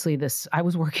 obviously I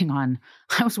was working on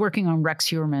Rex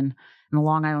Heuermann in the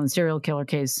Long Island serial killer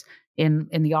case in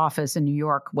the office in New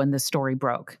York when this story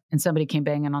broke. And somebody came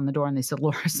banging on the door and they said,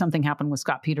 "Laura, something happened with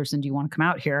Scott Peterson. Do you want to come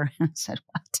out here?" And I said,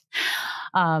 "What?"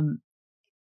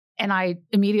 And I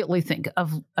immediately think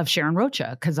of Sharon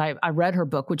Rocha, because I read her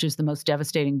book, which is the most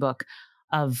devastating book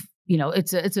of,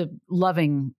 it's a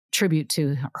loving tribute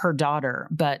to her daughter,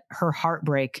 but her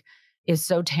heartbreak is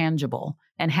so tangible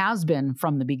and has been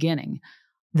from the beginning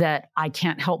that I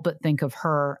can't help but think of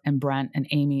her and Brent and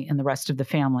Amy and the rest of the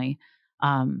family.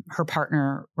 Her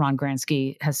partner, Ron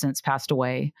Gransky, has since passed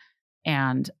away.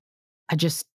 And I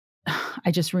just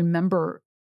remember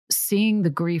seeing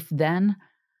the grief then,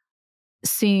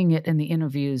 seeing it in the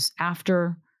interviews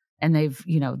after, and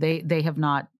they have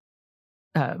not,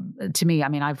 to me, I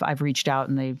mean, I've reached out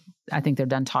and I think they're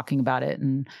done talking about it,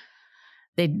 and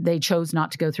they chose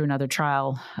not to go through another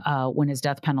trial when his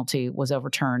death penalty was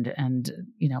overturned. And,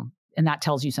 and that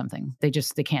tells you something. They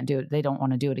can't do it. They don't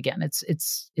want to do it again.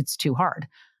 It's too hard.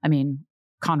 I mean,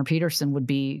 Connor Peterson would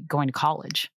be going to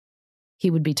college.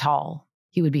 He would be tall.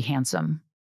 He would be handsome.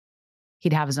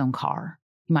 He'd have his own car.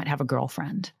 He might have a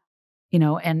girlfriend,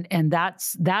 and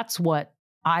that's what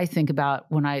I think about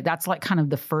that's like kind of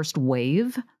the first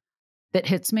wave that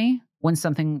hits me when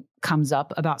something comes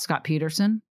up about Scott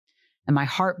Peterson, and my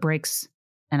heart breaks,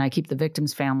 and I keep the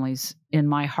victims' families in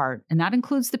my heart. And that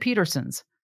includes the Petersons.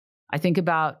 I think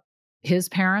about his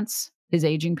parents, his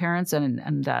aging parents,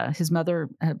 and his mother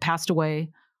passed away.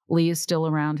 Lee is still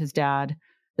around, his dad,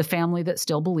 the family that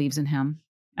still believes in him.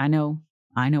 I know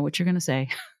what you're going to say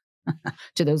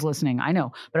to those listening. I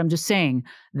know, but I'm just saying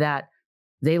that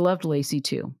they loved Lacey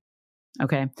too.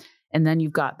 Okay. And then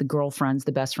you've got the girlfriends,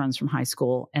 the best friends from high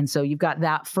school. And so you've got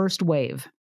that first wave.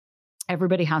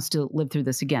 Everybody has to live through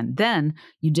this again. Then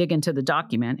you dig into the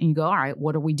document and you go, all right,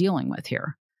 what are we dealing with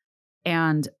here?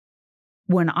 And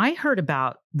when I heard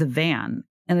about the van,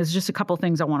 and there's just a couple of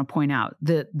things I want to point out,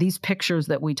 these pictures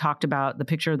that we talked about, the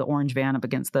picture of the orange van up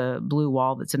against the blue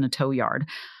wall that's in a tow yard.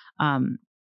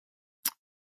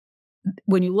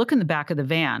 When you look in the back of the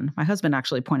van, my husband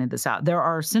actually pointed this out, there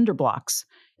are cinder blocks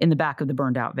in the back of the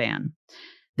burned out van.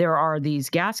 There are these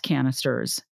gas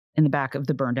canisters in the back of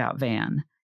the burned out van.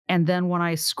 And then when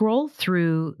I scroll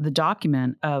through the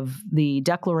document of the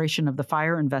declaration of the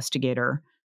fire investigator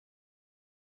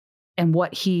and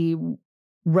what he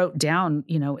wrote down,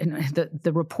 and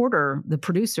the reporter, the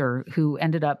producer who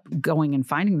ended up going and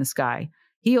finding this guy,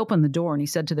 he opened the door and he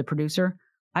said to the producer,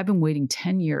 I've been waiting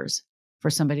 10 years for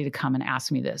somebody to come and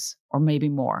ask me this, or maybe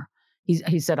more.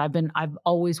 He said, I've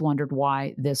always wondered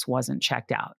why this wasn't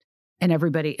checked out. And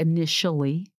everybody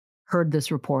initially heard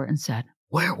this report and said,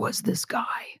 where was this guy?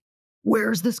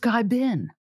 Where's this guy been?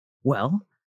 Well,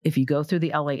 if you go through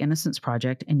the LA Innocence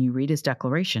Project and you read his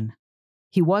declaration,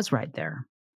 he was right there.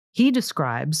 He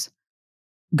describes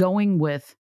going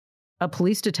with a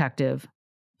police detective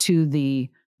to the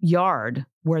yard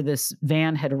where this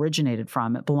van had originated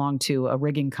from. It belonged to a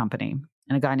rigging company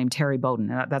and a guy named Terry Bowden.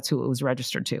 That's who it was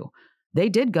registered to. They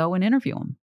did go and interview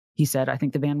him. He said, I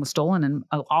think the van was stolen and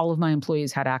all of my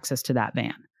employees had access to that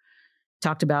van.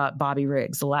 Talked about Bobby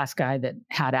Riggs, the last guy that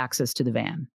had access to the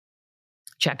van.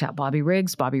 Checked out Bobby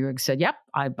Riggs. Bobby Riggs said, yep,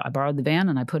 I borrowed the van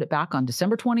and I put it back on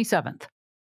December 27th.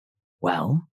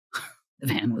 Well, the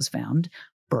van was found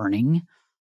burning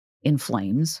in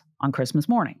flames on Christmas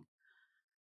morning.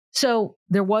 So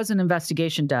there was an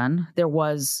investigation done. There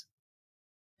was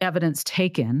evidence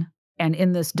taken. And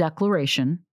in this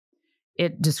declaration,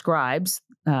 it describes,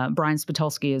 Brian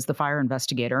Spitulski is the fire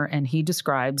investigator, and he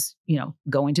describes,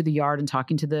 going to the yard and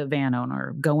talking to the van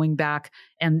owner, going back,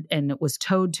 and it was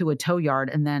towed to a tow yard.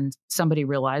 And then somebody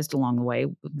realized along the way,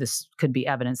 this could be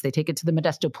evidence. They take it to the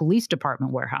Modesto Police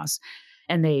Department warehouse,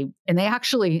 and they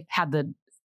actually had the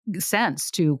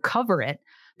sense to cover it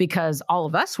because all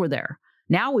of us were there.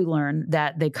 Now we learn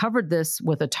that they covered this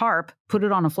with a tarp, put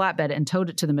it on a flatbed, and towed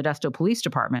it to the Modesto Police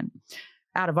Department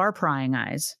out of our prying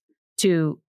eyes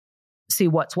to see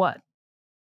what's what.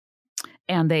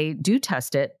 And they do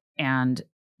test it, and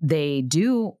they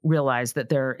do realize that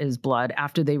there is blood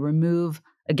after they remove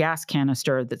a gas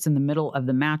canister that's in the middle of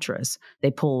the mattress.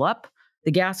 They pull up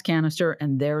the gas canister,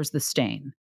 and there's the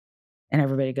stain. And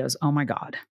everybody goes, oh my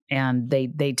God. And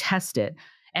they test it.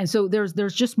 And so there's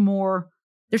just more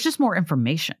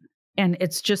information. And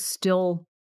it's just still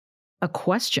a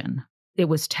question. It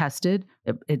was tested.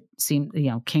 It seemed,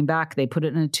 came back. They put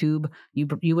it in a tube.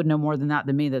 You would know more than that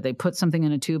than me, that they put something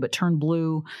in a tube. It turned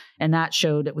blue, and that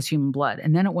showed it was human blood.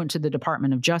 And then it went to the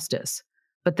Department of Justice.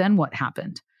 But then what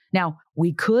happened? Now,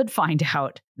 we could find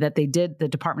out that the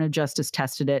Department of Justice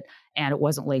tested it, and it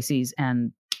wasn't Lacey's,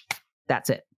 and that's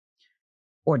it.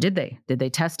 Or did they? Did they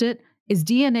test it? Is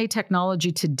DNA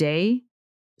technology today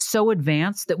so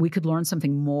advanced that we could learn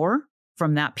something more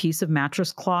from that piece of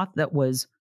mattress cloth that was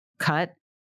cut,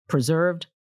 preserved,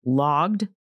 logged?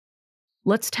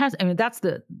 Let's test. I mean, that's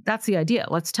the idea.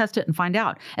 Let's test it and find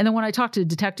out. And then when I talked to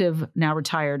Detective, now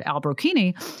retired, Al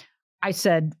Brocchini,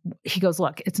 he goes,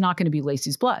 look, it's not going to be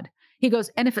Lacey's blood. He goes,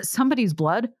 and if it's somebody's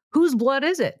blood, whose blood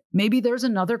is it? Maybe there's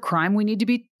another crime we need to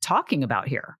be talking about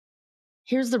here.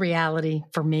 Here's the reality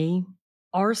for me.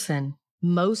 Arson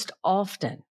most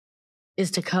often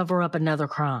is to cover up another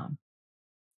crime.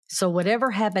 So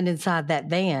whatever happened inside that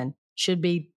van should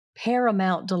be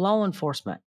paramount to law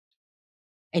enforcement.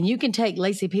 And you can take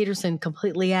Lacey Peterson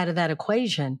completely out of that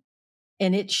equation,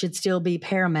 and it should still be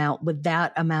paramount with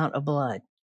that amount of blood.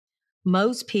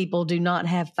 Most people do not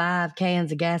have 5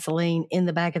 cans of gasoline in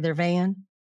the back of their van.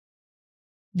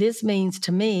 This means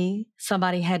to me,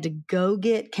 somebody had to go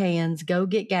get cans, go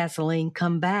get gasoline,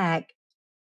 come back,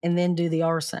 and then do the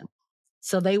arson.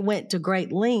 So they went to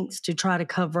great lengths to try to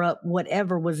cover up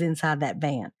whatever was inside that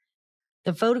van.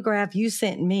 The photograph you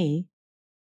sent me,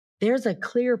 there's a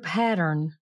clear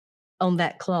pattern on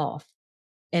that cloth,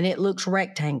 and it looks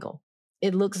rectangle.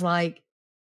 it looks like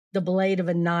the blade of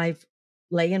a knife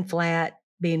laying flat,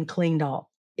 being cleaned off,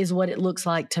 is what it looks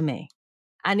like to me.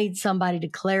 I need somebody to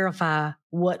clarify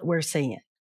what we're seeing.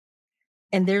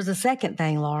 And there's a second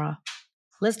thing, Laura.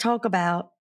 Let's talk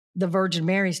about the Virgin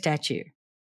Mary statue.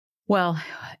 Well,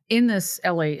 in this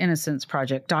LA Innocence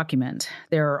Project document,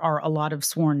 there are a lot of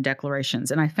sworn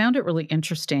declarations. And I found it really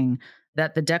interesting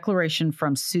that the declaration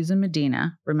from Susan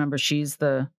Medina, remember, she's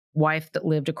the wife that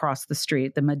lived across the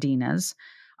street, the Medinas.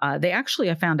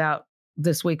 I found out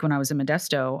this week when I was in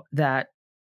Modesto that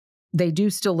they do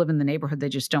still live in the neighborhood. They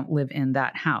just don't live in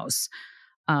that house.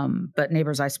 But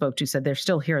neighbors I spoke to said they're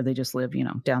still here. They just live,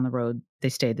 down the road. They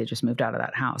stayed. They just moved out of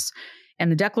that house. And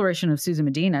the declaration of Susan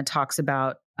Medina talks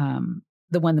about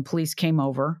when the police came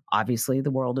over. Obviously,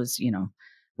 the world is,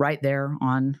 right there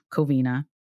on Covina.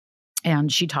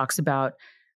 And she talks about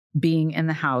being in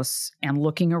the house and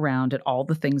looking around at all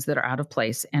the things that are out of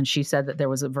place. And she said that there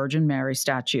was a Virgin Mary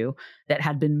statue that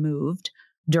had been moved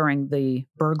during the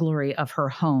burglary of her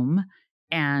home.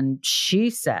 And she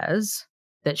says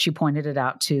that she pointed it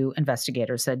out to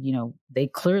investigators, said, they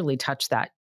clearly touched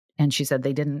that. And she said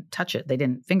they didn't touch it. They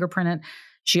didn't fingerprint it.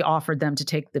 She offered them to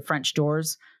take the French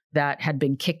doors that had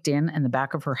been kicked in the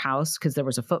back of her house because there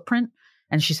was a footprint.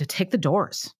 And she said, take the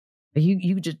doors.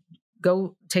 You just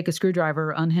go take a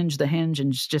screwdriver, unhinge the hinge,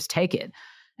 and just take it.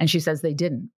 And she says they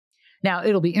didn't. Now,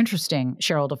 it'll be interesting,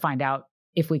 Cheryl, to find out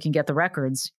if we can get the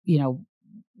records,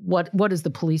 what is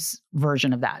the police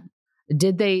version of that?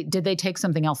 Did they take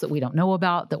something else that we don't know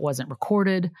about that wasn't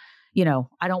recorded? I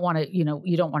don't want to, you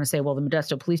don't want to say, well, the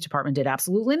Modesto Police Department did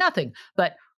absolutely nothing.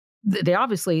 But Detective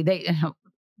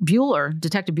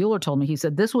Bueller told me, he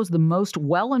said, this was the most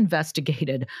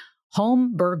well-investigated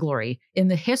home burglary in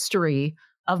the history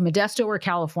of Modesto or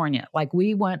California. Like,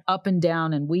 we went up and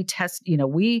down and we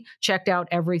checked out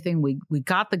everything. We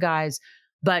got the guys.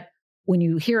 But when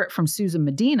you hear it from Susan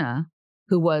Medina,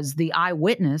 who was the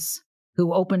eyewitness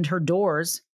who opened her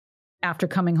doors after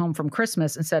coming home from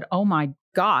Christmas and said, oh my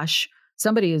gosh,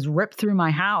 somebody has ripped through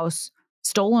my house,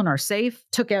 stolen our safe,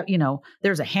 took out,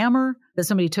 there's a hammer that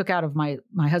somebody took out of my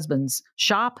husband's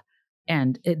shop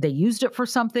and they used it for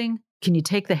something. Can you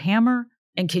take the hammer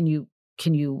and can you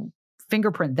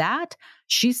fingerprint that?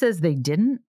 She says they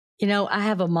didn't. I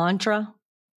have a mantra,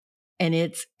 and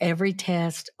it's every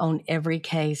test on every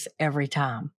case every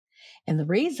time. And the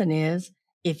reason is,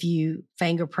 if you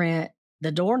fingerprint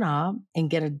the doorknob and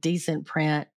get a decent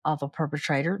print of a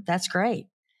perpetrator, that's great.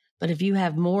 But if you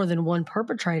have more than one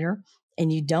perpetrator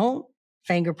and you don't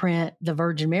fingerprint the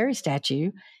Virgin Mary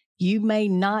statue, you may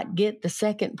not get the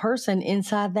second person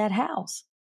inside that house.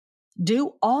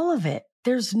 Do all of it.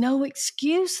 There's no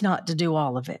excuse not to do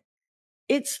all of it.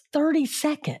 It's 30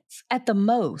 seconds at the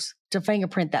most to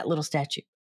fingerprint that little statue.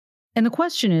 And the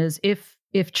question is, if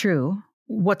true,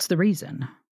 what's the reason?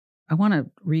 I want to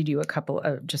read you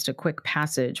just a quick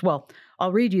passage. Well,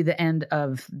 I'll read you the end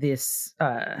of this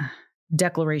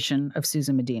declaration of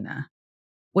Susan Medina.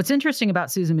 What's interesting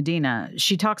about Susan Medina,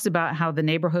 she talks about how the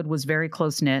neighborhood was very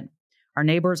close-knit. Our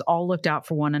neighbors all looked out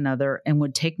for one another and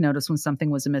would take notice when something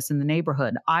was amiss in the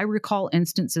neighborhood. I recall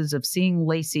instances of seeing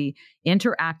Lacey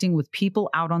interacting with people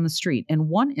out on the street. In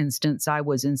one instance, I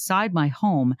was inside my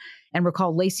home and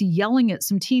recall Lacey yelling at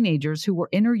some teenagers who were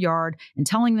in her yard and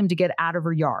telling them to get out of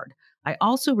her yard. I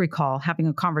also recall having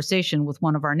a conversation with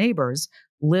one of our neighbors,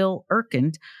 Lil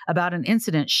Erkent, about an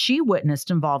incident she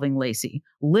witnessed involving Lacey.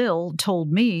 Lil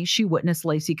told me she witnessed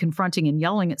Lacey confronting and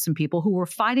yelling at some people who were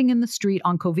fighting in the street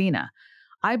on Covina.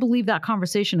 I believe that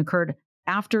conversation occurred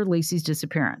after Lacey's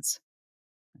disappearance.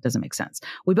 It doesn't make sense.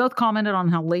 We both commented on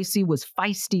how Lacey was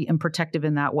feisty and protective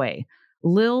in that way.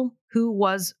 Lil, who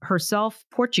was herself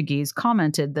Portuguese,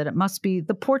 commented that it must be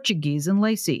the Portuguese in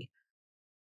Lacey.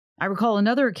 I recall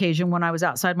another occasion when I was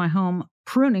outside my home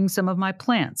pruning some of my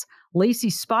plants. Lacey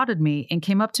spotted me and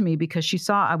came up to me because she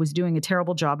saw I was doing a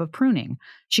terrible job of pruning.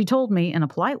 She told me in a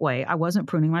polite way I wasn't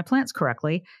pruning my plants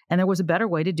correctly, and there was a better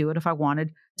way to do it if I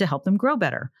wanted to help them grow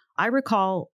better. I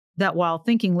recall that while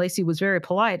thinking Lacey was very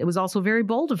polite, it was also very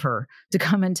bold of her to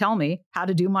come and tell me how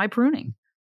to do my pruning.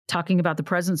 Talking about the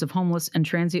presence of homeless and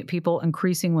transient people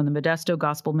increasing when the Modesto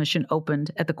Gospel Mission opened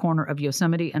at the corner of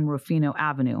Yosemite and Rufino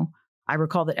Avenue. I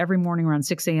recall that every morning around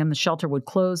 6 a.m., the shelter would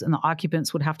close and the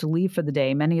occupants would have to leave for the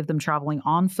day, many of them traveling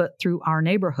on foot through our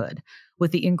neighborhood.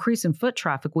 With the increase in foot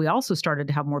traffic, we also started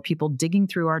to have more people digging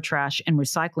through our trash and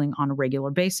recycling on a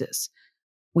regular basis.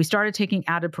 We started taking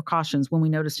added precautions when we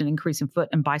noticed an increase in foot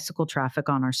and bicycle traffic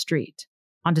on our street.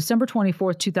 On December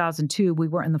 24th, 2002, we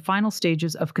were in the final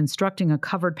stages of constructing a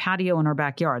covered patio in our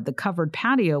backyard. The covered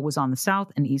patio was on the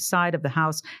south and east side of the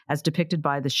house as depicted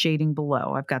by the shading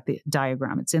below. I've got the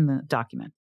diagram. It's in the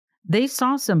document. They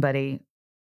saw somebody.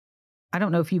 I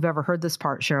don't know if you've ever heard this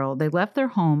part, Cheryl. They left their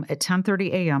home at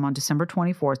 10:30 a.m. on December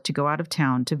 24th to go out of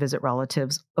town to visit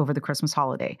relatives over the Christmas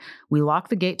holiday. We locked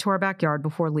the gate to our backyard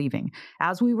before leaving.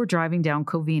 As we were driving down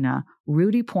Covina,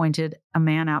 Rudy pointed a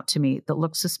man out to me that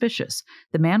looked suspicious.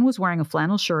 The man was wearing a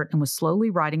flannel shirt and was slowly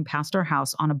riding past our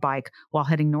house on a bike while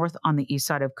heading north on the east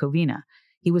side of Covina.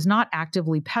 He was not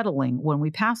actively pedaling when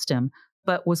we passed him,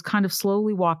 but was kind of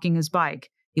slowly walking his bike.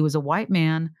 He was a white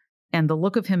man, and the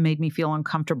look of him made me feel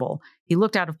uncomfortable. He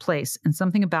looked out of place, and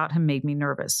something about him made me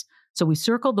nervous. So we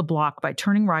circled the block by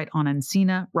turning right on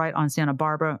Encina, right on Santa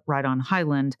Barbara, right on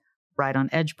Highland, right on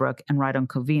Edgebrook, and right on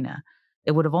Covina.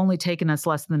 It would have only taken us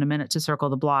less than a minute to circle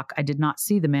the block. I did not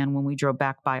see the man when we drove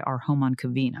back by our home on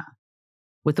Covina.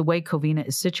 With the way Covina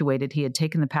is situated, he had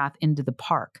taken the path into the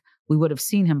park. We would have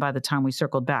seen him by the time we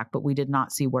circled back, but we did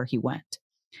not see where he went.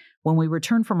 When we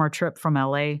returned from our trip from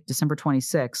LA, December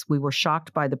 26, we were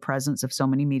shocked by the presence of so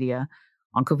many media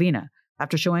on Covina.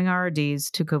 After showing our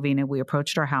IDs to Covina, we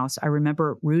approached our house. I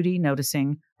remember Rudy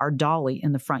noticing our dolly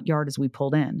in the front yard as we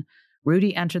pulled in.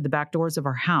 Rudy entered the back doors of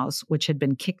our house, which had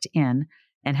been kicked in,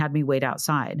 and had me wait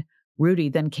outside. Rudy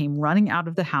then came running out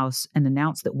of the house and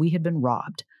announced that we had been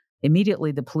robbed.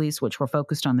 Immediately, the police, which were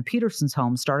focused on the Peterson's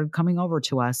home, started coming over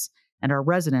to us and our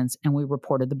residence, and we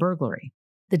reported the burglary.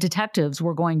 The detectives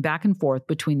were going back and forth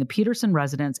between the Peterson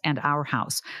residence and our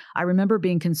house. I remember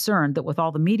being concerned that with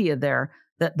all the media there,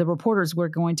 that the reporters were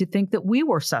going to think that we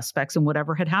were suspects in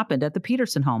whatever had happened at the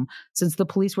Peterson home, since the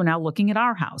police were now looking at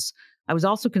our house. I was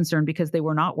also concerned because they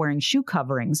were not wearing shoe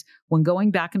coverings when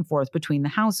going back and forth between the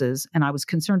houses, and I was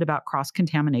concerned about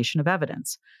cross-contamination of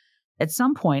evidence. At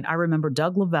some point, I remember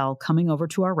Doug Lavelle coming over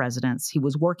to our residence. He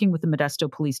was working with the Modesto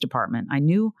Police Department. I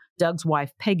knew Doug's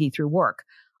wife, Peggy, through work.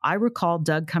 I recall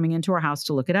Doug coming into our house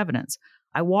to look at evidence.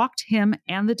 I walked him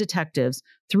and the detectives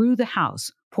through the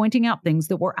house, pointing out things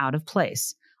that were out of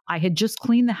place. I had just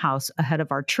cleaned the house ahead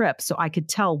of our trip, so I could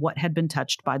tell what had been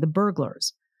touched by the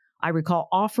burglars. I recall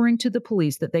offering to the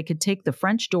police that they could take the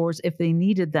French doors if they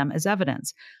needed them as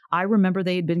evidence. I remember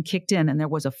they had been kicked in and there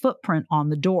was a footprint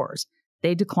on the doors.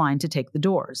 They declined to take the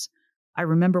doors. I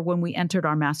remember when we entered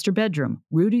our master bedroom,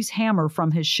 Rudy's hammer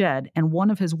from his shed and one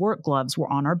of his work gloves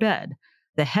were on our bed.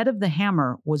 The head of the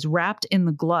hammer was wrapped in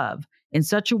the glove in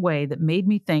such a way that made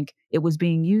me think it was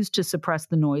being used to suppress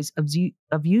the noise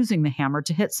of using the hammer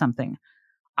to hit something.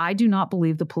 I do not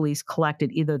believe the police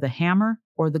collected either the hammer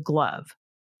or the glove.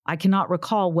 I cannot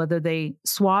recall whether they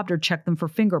swabbed or checked them for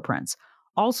fingerprints.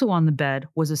 Also on the bed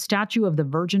was a statue of the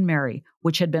Virgin Mary,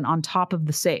 which had been on top of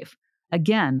the safe.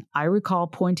 Again, I recall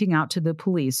pointing out to the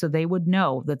police so they would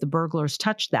know that the burglars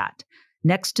touched that.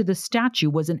 Next to the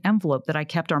statue was an envelope that I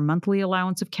kept our monthly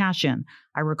allowance of cash in.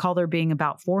 I recall there being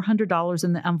about $400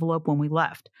 in the envelope when we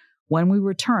left. When we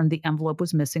returned, the envelope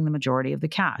was missing the majority of the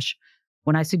cash.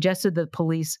 When I suggested that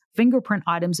police fingerprint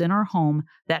items in our home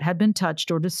that had been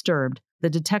touched or disturbed, the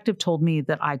detective told me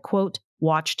that I, quote,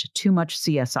 watched too much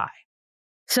CSI.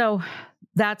 So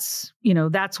that's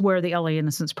where the LA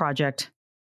Innocence Project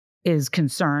is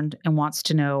concerned and wants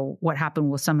to know what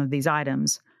happened with some of these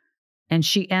items. And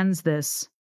she ends this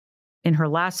in her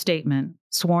last statement,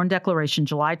 sworn declaration,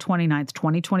 July 29th,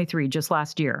 2023, just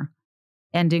last year,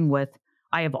 ending with,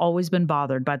 I have always been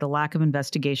bothered by the lack of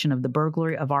investigation of the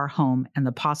burglary of our home and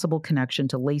the possible connection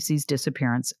to Lacey's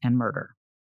disappearance and murder.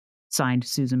 Signed,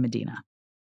 Susan Medina.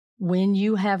 When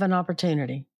you have an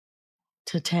opportunity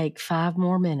to take 5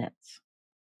 more minutes,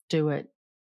 do it.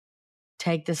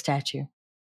 Take the statue.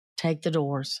 Take the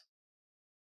doors.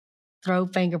 Throw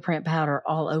fingerprint powder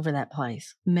all over that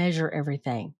place. Measure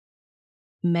everything.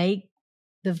 Make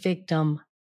the victim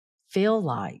feel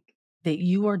like that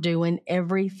you are doing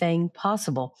everything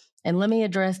possible. And let me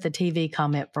address the TV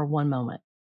comment for one moment.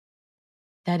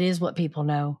 That is what people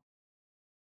know.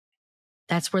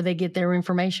 That's where they get their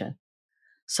information.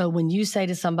 So when you say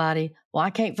to somebody, well, I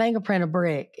can't fingerprint a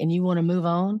brick, and you want to move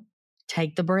on,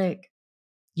 take the brick.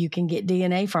 You can get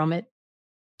DNA from it.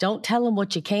 Don't tell them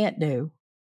what you can't do.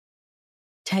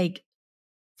 Take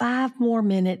 5 more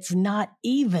minutes, not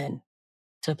even,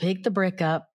 to pick the brick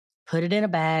up, put it in a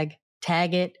bag,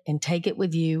 tag it, and take it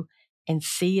with you, and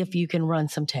see if you can run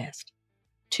some tests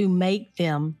to make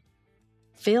them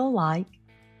feel like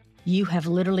you have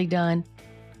literally done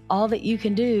all that you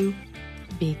can do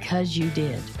because you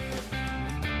did.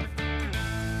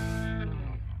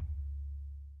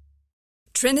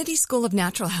 Trinity School of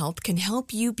Natural Health can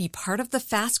help you be part of the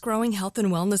fast-growing health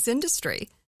and wellness industry.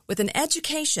 With an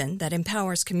education that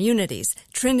empowers communities,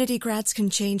 Trinity grads can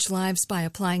change lives by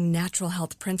applying natural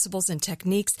health principles and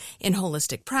techniques in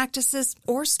holistic practices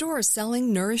or stores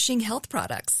selling nourishing health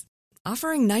products.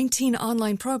 Offering 19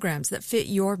 online programs that fit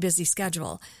your busy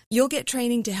schedule, you'll get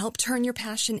training to help turn your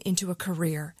passion into a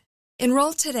career.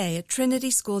 Enroll today at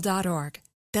trinityschool.org.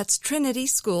 That's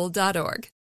trinityschool.org.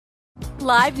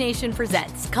 Live Nation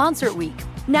presents Concert Week.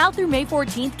 Now through May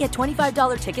 14th, get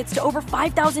 $25 tickets to over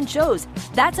 5,000 shows.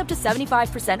 That's up to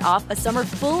 75% off a summer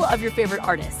full of your favorite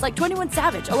artists like 21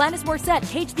 Savage, Alanis Morissette,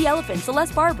 Cage the Elephant,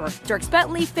 Celeste Barber, Dierks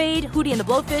Bentley, Fade, Hootie and the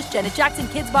Blowfish, Janet Jackson,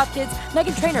 Kidz Bop Kids,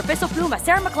 Meghan Trainor, Peso Pluma,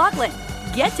 Sarah McLachlan.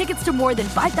 Get tickets to more than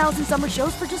 5,000 summer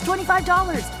shows for just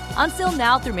 $25. Until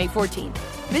now through May 14th.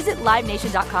 Visit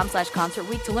LiveNation.com/Concert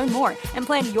Week to learn more and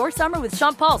plan your summer with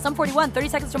Sean Paul, Sum 41, 30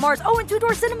 Seconds to Mars, and Two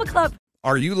Door Cinema Club.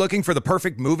 Are you looking for the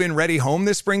perfect move-in ready home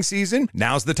this spring season?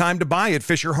 Now's the time to buy at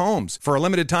Fisher Homes. For a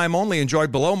limited time only, enjoy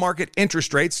below-market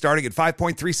interest rates starting at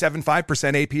 5.375%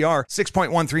 APR,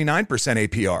 6.139%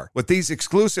 APR. With these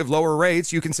exclusive lower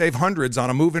rates, you can save hundreds on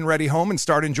a move-in ready home and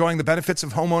start enjoying the benefits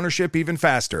of home ownership even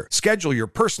faster. Schedule your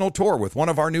personal tour with one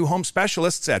of our new home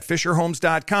specialists at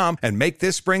FisherHomes.com and make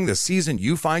this spring the season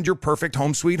you find your perfect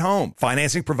home sweet home.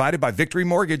 Financing provided by Victory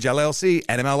Mortgage, LLC,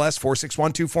 NMLS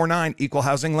 461249, Equal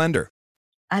Housing Lender.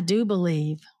 I do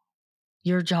believe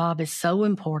your job is so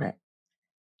important.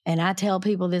 And I tell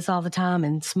people this all the time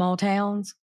in small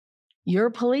towns. Your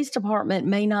police department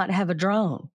may not have a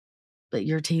drone, but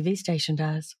your TV station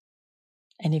does.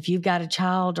 And if you've got a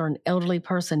child or an elderly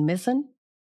person missing,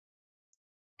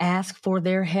 ask for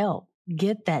their help.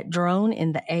 Get that drone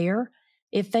in the air.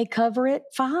 If they cover it,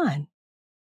 fine.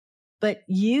 But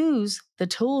use the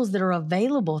tools that are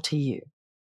available to you.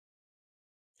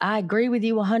 I agree with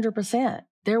you 100%.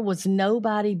 There was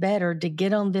nobody better to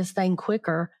get on this thing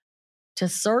quicker to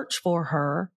search for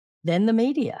her than the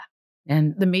media.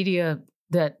 And the media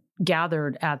that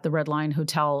gathered at the Red Lion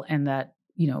Hotel and that,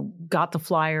 got the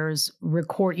flyers,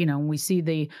 record, we see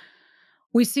the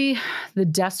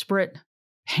desperate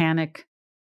panic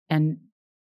and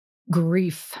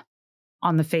grief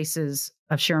on the faces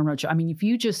of Sharon Rocha. I mean, if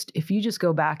you just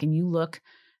go back and you look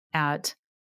at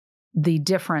the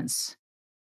difference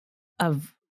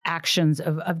of actions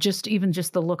of just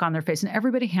the look on their face, and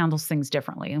everybody handles things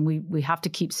differently. And we have to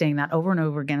keep saying that over and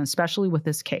over again, especially with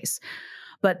this case.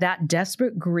 But that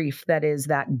desperate grief, that is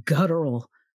that guttural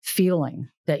feeling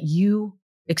that you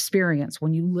experience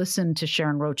when you listen to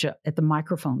Sharon Rocha at the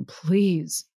microphone,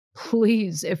 please,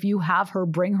 if you have her,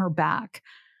 bring her back.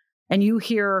 And you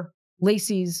hear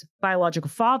Lacey's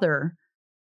biological father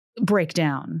break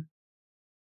down.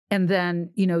 And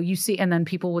then, you see, and then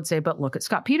people would say, but look at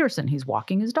Scott Peterson. He's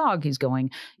walking his dog. He's going,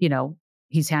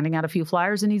 he's handing out a few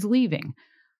flyers and he's leaving.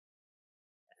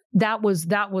 That was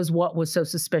what was so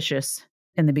suspicious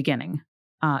in the beginning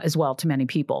as well to many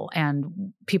people.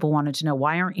 And people wanted to know,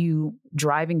 why aren't you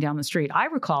driving down the street? I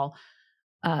recall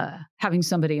having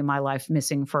somebody in my life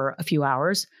missing for a few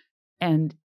hours,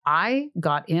 and I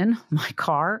got in my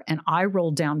car and I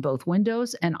rolled down both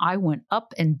windows and I went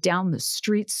up and down the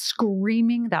street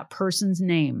screaming that person's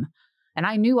name. And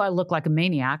I knew I looked like a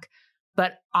maniac,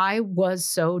 but I was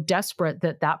so desperate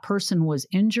that person was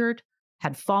injured,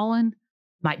 had fallen,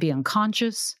 might be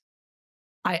unconscious.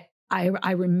 I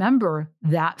remember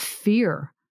that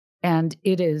fear, and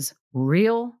it is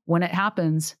real when it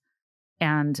happens.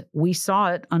 And we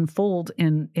saw it unfold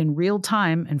in real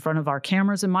time in front of our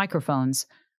cameras and microphones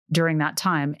during that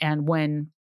time. And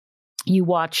when you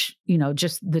watch,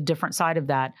 just the different side of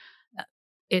that,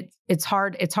 it's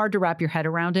hard to wrap your head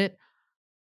around it.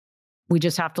 We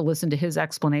just have to listen to his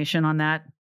explanation on that.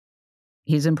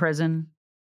 He's in prison.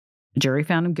 Jury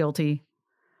found him guilty.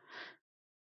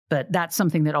 But that's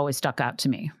something that always stuck out to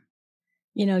me.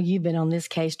 You've been on this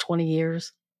case 20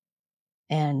 years,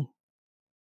 and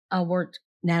I worked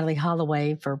Natalie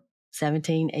Holloway for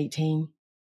 17, 18,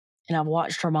 and I've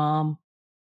watched her mom.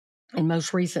 And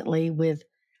most recently with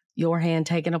your hand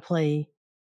taking a plea.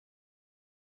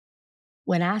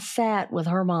 When I sat with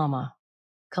her mama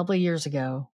a couple of years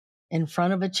ago in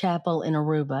front of a chapel in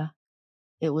Aruba,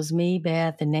 it was me,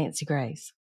 Beth, and Nancy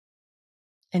Grace.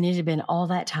 And it had been all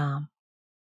that time,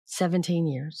 17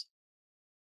 years.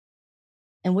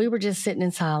 And we were just sitting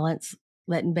in silence,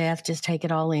 letting Beth just take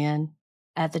it all in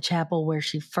at the chapel where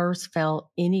she first felt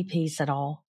any peace at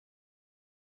all.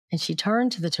 And she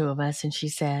turned to the two of us and she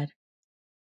said,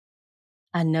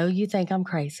 I know you think I'm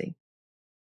crazy,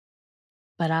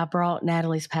 but I brought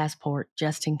Natalie's passport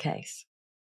just in case.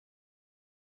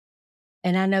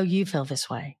 And I know you feel this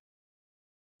way.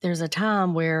 There's a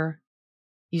time where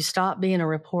you stop being a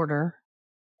reporter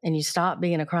and you stop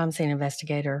being a crime scene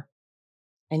investigator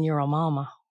and you're a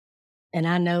mama. And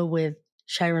I know with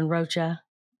Sharon Rocha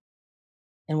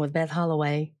and with Beth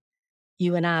Holloway,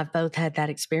 you and I have both had that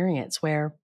experience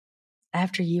where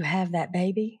after you have that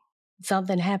baby,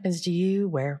 something happens to you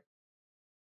where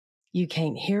you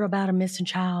can't hear about a missing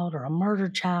child or a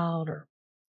murdered child, or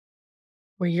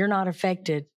where you're not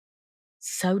affected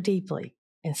so deeply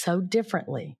and so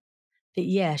differently that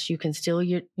yes, you can still,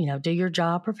 do your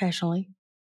job professionally,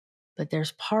 but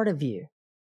there's part of you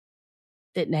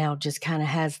that now just kind of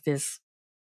has this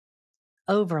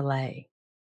overlay,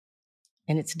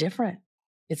 and it's different.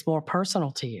 It's more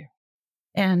personal to you.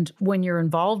 And when you're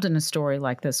involved in a story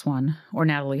like this one, or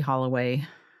Natalie Holloway,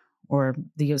 or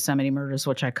the Yosemite murders,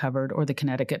 which I covered, or the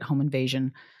Connecticut home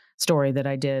invasion story that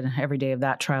I did every day of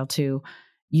that trial too,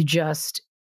 you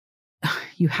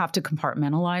have to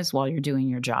compartmentalize while you're doing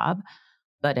your job.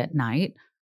 But at night,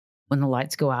 when the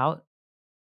lights go out,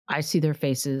 I see their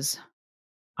faces.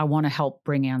 I want to help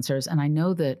bring answers. And I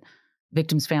know that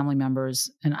victims' family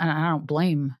members, and I don't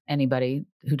blame anybody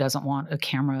who doesn't want a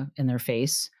camera in their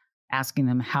face asking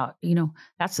them how,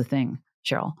 that's the thing,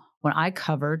 Cheryl. When I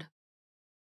covered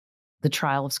the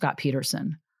trial of Scott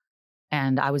Peterson,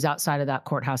 and I was outside of that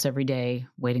courthouse every day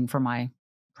waiting for my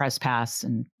press pass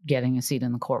and getting a seat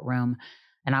in the courtroom,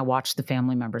 and I watched the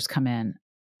family members come in,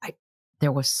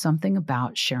 there was something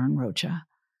about Sharon Rocha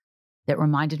that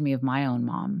reminded me of my own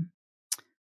mom.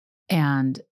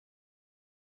 And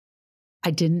I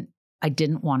didn't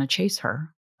want to chase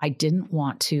her. I didn't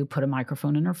want to put a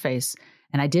microphone in her face,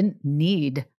 and I didn't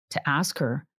need to ask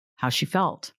her how she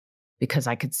felt because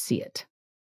I could see it.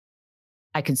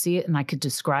 I could see it and I could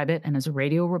describe it. And as a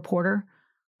radio reporter,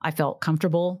 I felt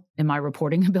comfortable in my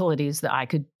reporting abilities that I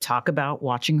could talk about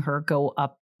watching her go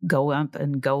up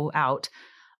and go out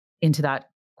into that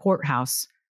courthouse.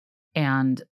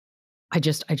 And I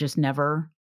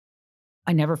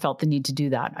never felt the need to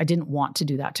do that. I didn't want to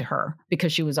do that to her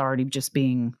because she was already just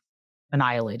being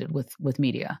annihilated with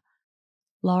media.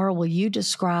 Laura, will you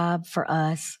describe for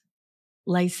us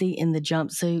Lacey in the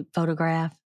jumpsuit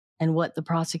photograph and what the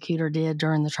prosecutor did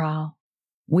during the trial?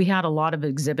 We had a lot of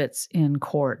exhibits in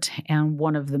court, and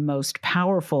one of the most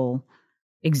powerful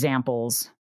examples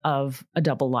of a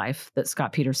double life that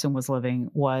Scott Peterson was living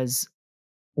was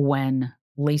when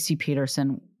Lacey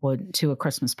Peterson went to a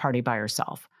Christmas party by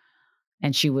herself.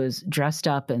 And she was dressed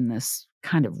up in this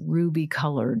kind of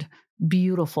ruby-colored,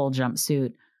 beautiful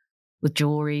jumpsuit with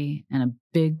jewelry and a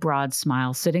big, broad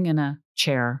smile, sitting in a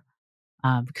chair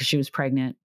because she was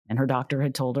pregnant, and her doctor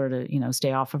had told her to,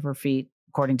 stay off of her feet.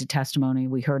 According to testimony,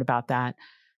 we heard about that.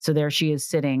 So there she is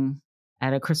sitting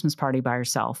at a Christmas party by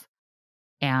herself.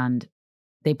 And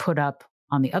they put up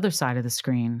on the other side of the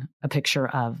screen a picture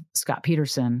of Scott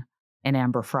Peterson and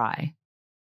Amber Fry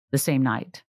the same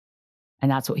night. And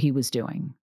that's what he was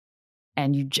doing.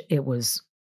 And it was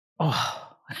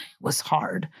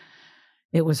hard.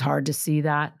 It was hard to see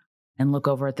that and look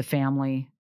over at the family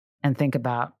and think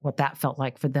about what that felt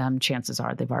like for them. Chances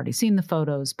are they've already seen the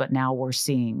photos, but now we're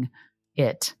seeing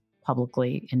it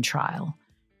publicly in trial.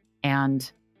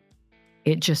 And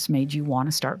it just made you want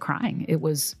to start crying. It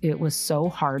was so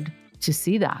hard to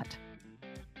see that.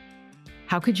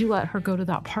 How could you let her go to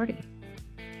that party?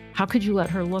 How could you let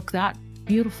her look that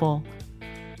beautiful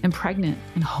and pregnant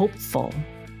and hopeful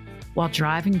while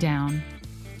driving down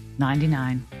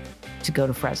 99 to go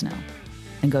to Fresno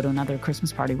and go to another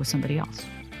Christmas party with somebody else?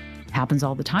 It happens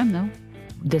all the time, though.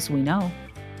 This we know.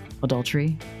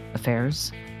 Adultery,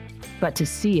 affairs. But to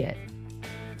see it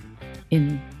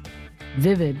in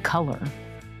vivid color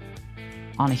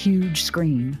on a huge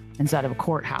screen inside of a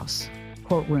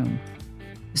courtroom,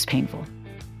 is painful.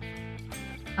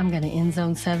 I'm going to end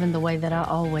Zone 7 the way that I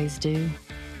always do,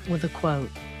 with a quote.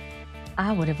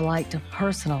 I would have liked to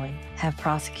personally have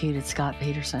prosecuted Scott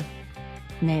Peterson.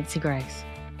 Nancy Grace.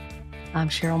 I'm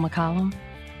Cheryl McCollum,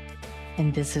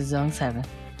 and this is Zone 7.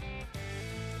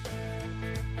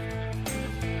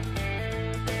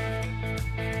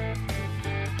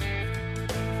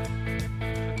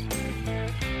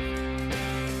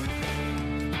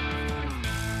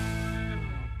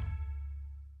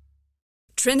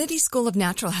 Trinity School of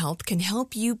Natural Health can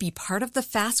help you be part of the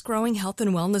fast-growing health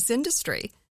and wellness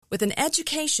industry. With an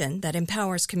education that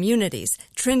empowers communities,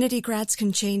 Trinity grads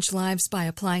can change lives by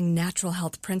applying natural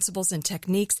health principles and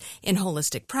techniques in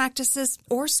holistic practices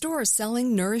or stores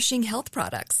selling nourishing health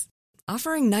products.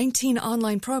 Offering 19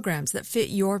 online programs that fit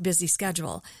your busy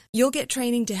schedule, you'll get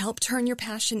training to help turn your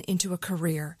passion into a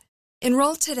career.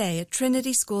 Enroll today at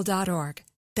trinityschool.org.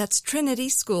 That's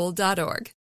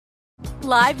trinityschool.org.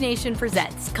 Live Nation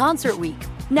presents Concert Week.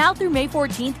 Now through May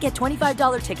 14th, get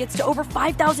 $25 tickets to over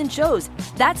 5,000 shows.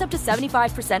 That's up to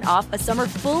 75% off a summer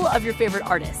full of your favorite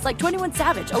artists like 21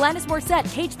 Savage, Alanis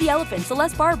Morissette, Cage the Elephant,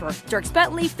 Celeste Barber, Dierks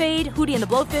Bentley, Fade, Hootie and the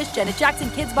Blowfish, Janet Jackson,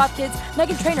 Kids Bop Kids,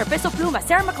 Meghan Trainor, Peso Pluma,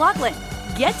 Sarah McLachlan.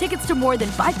 Get tickets to more than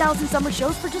 5,000 summer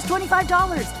shows for just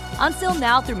 $25. On sale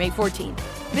now through May 14th.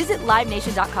 Visit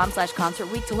LiveNation.com/Concert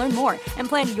Week to learn more and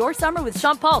plan your summer with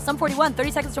Sean Paul, Sum 41,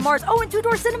 30 Seconds to Mars, and Two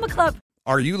Door Cinema Club.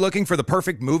 Are you looking for the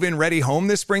perfect move-in ready home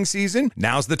this spring season?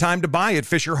 Now's the time to buy at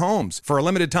Fisher Homes. For a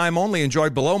limited time only, enjoy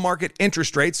below-market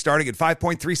interest rates starting at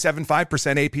 5.375%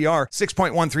 APR,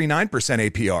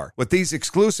 6.139% APR. With these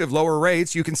exclusive lower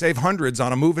rates, you can save hundreds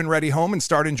on a move-in ready home and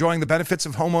start enjoying the benefits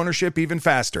of home ownership even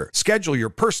faster. Schedule your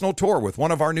personal tour with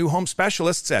one of our new home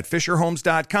specialists at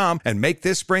FisherHomes.com and make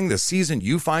this spring the season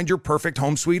you find your perfect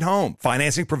home sweet home.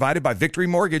 Financing provided by Victory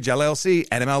Mortgage, LLC,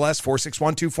 NMLS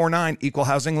 461249, Equal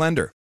Housing Lender.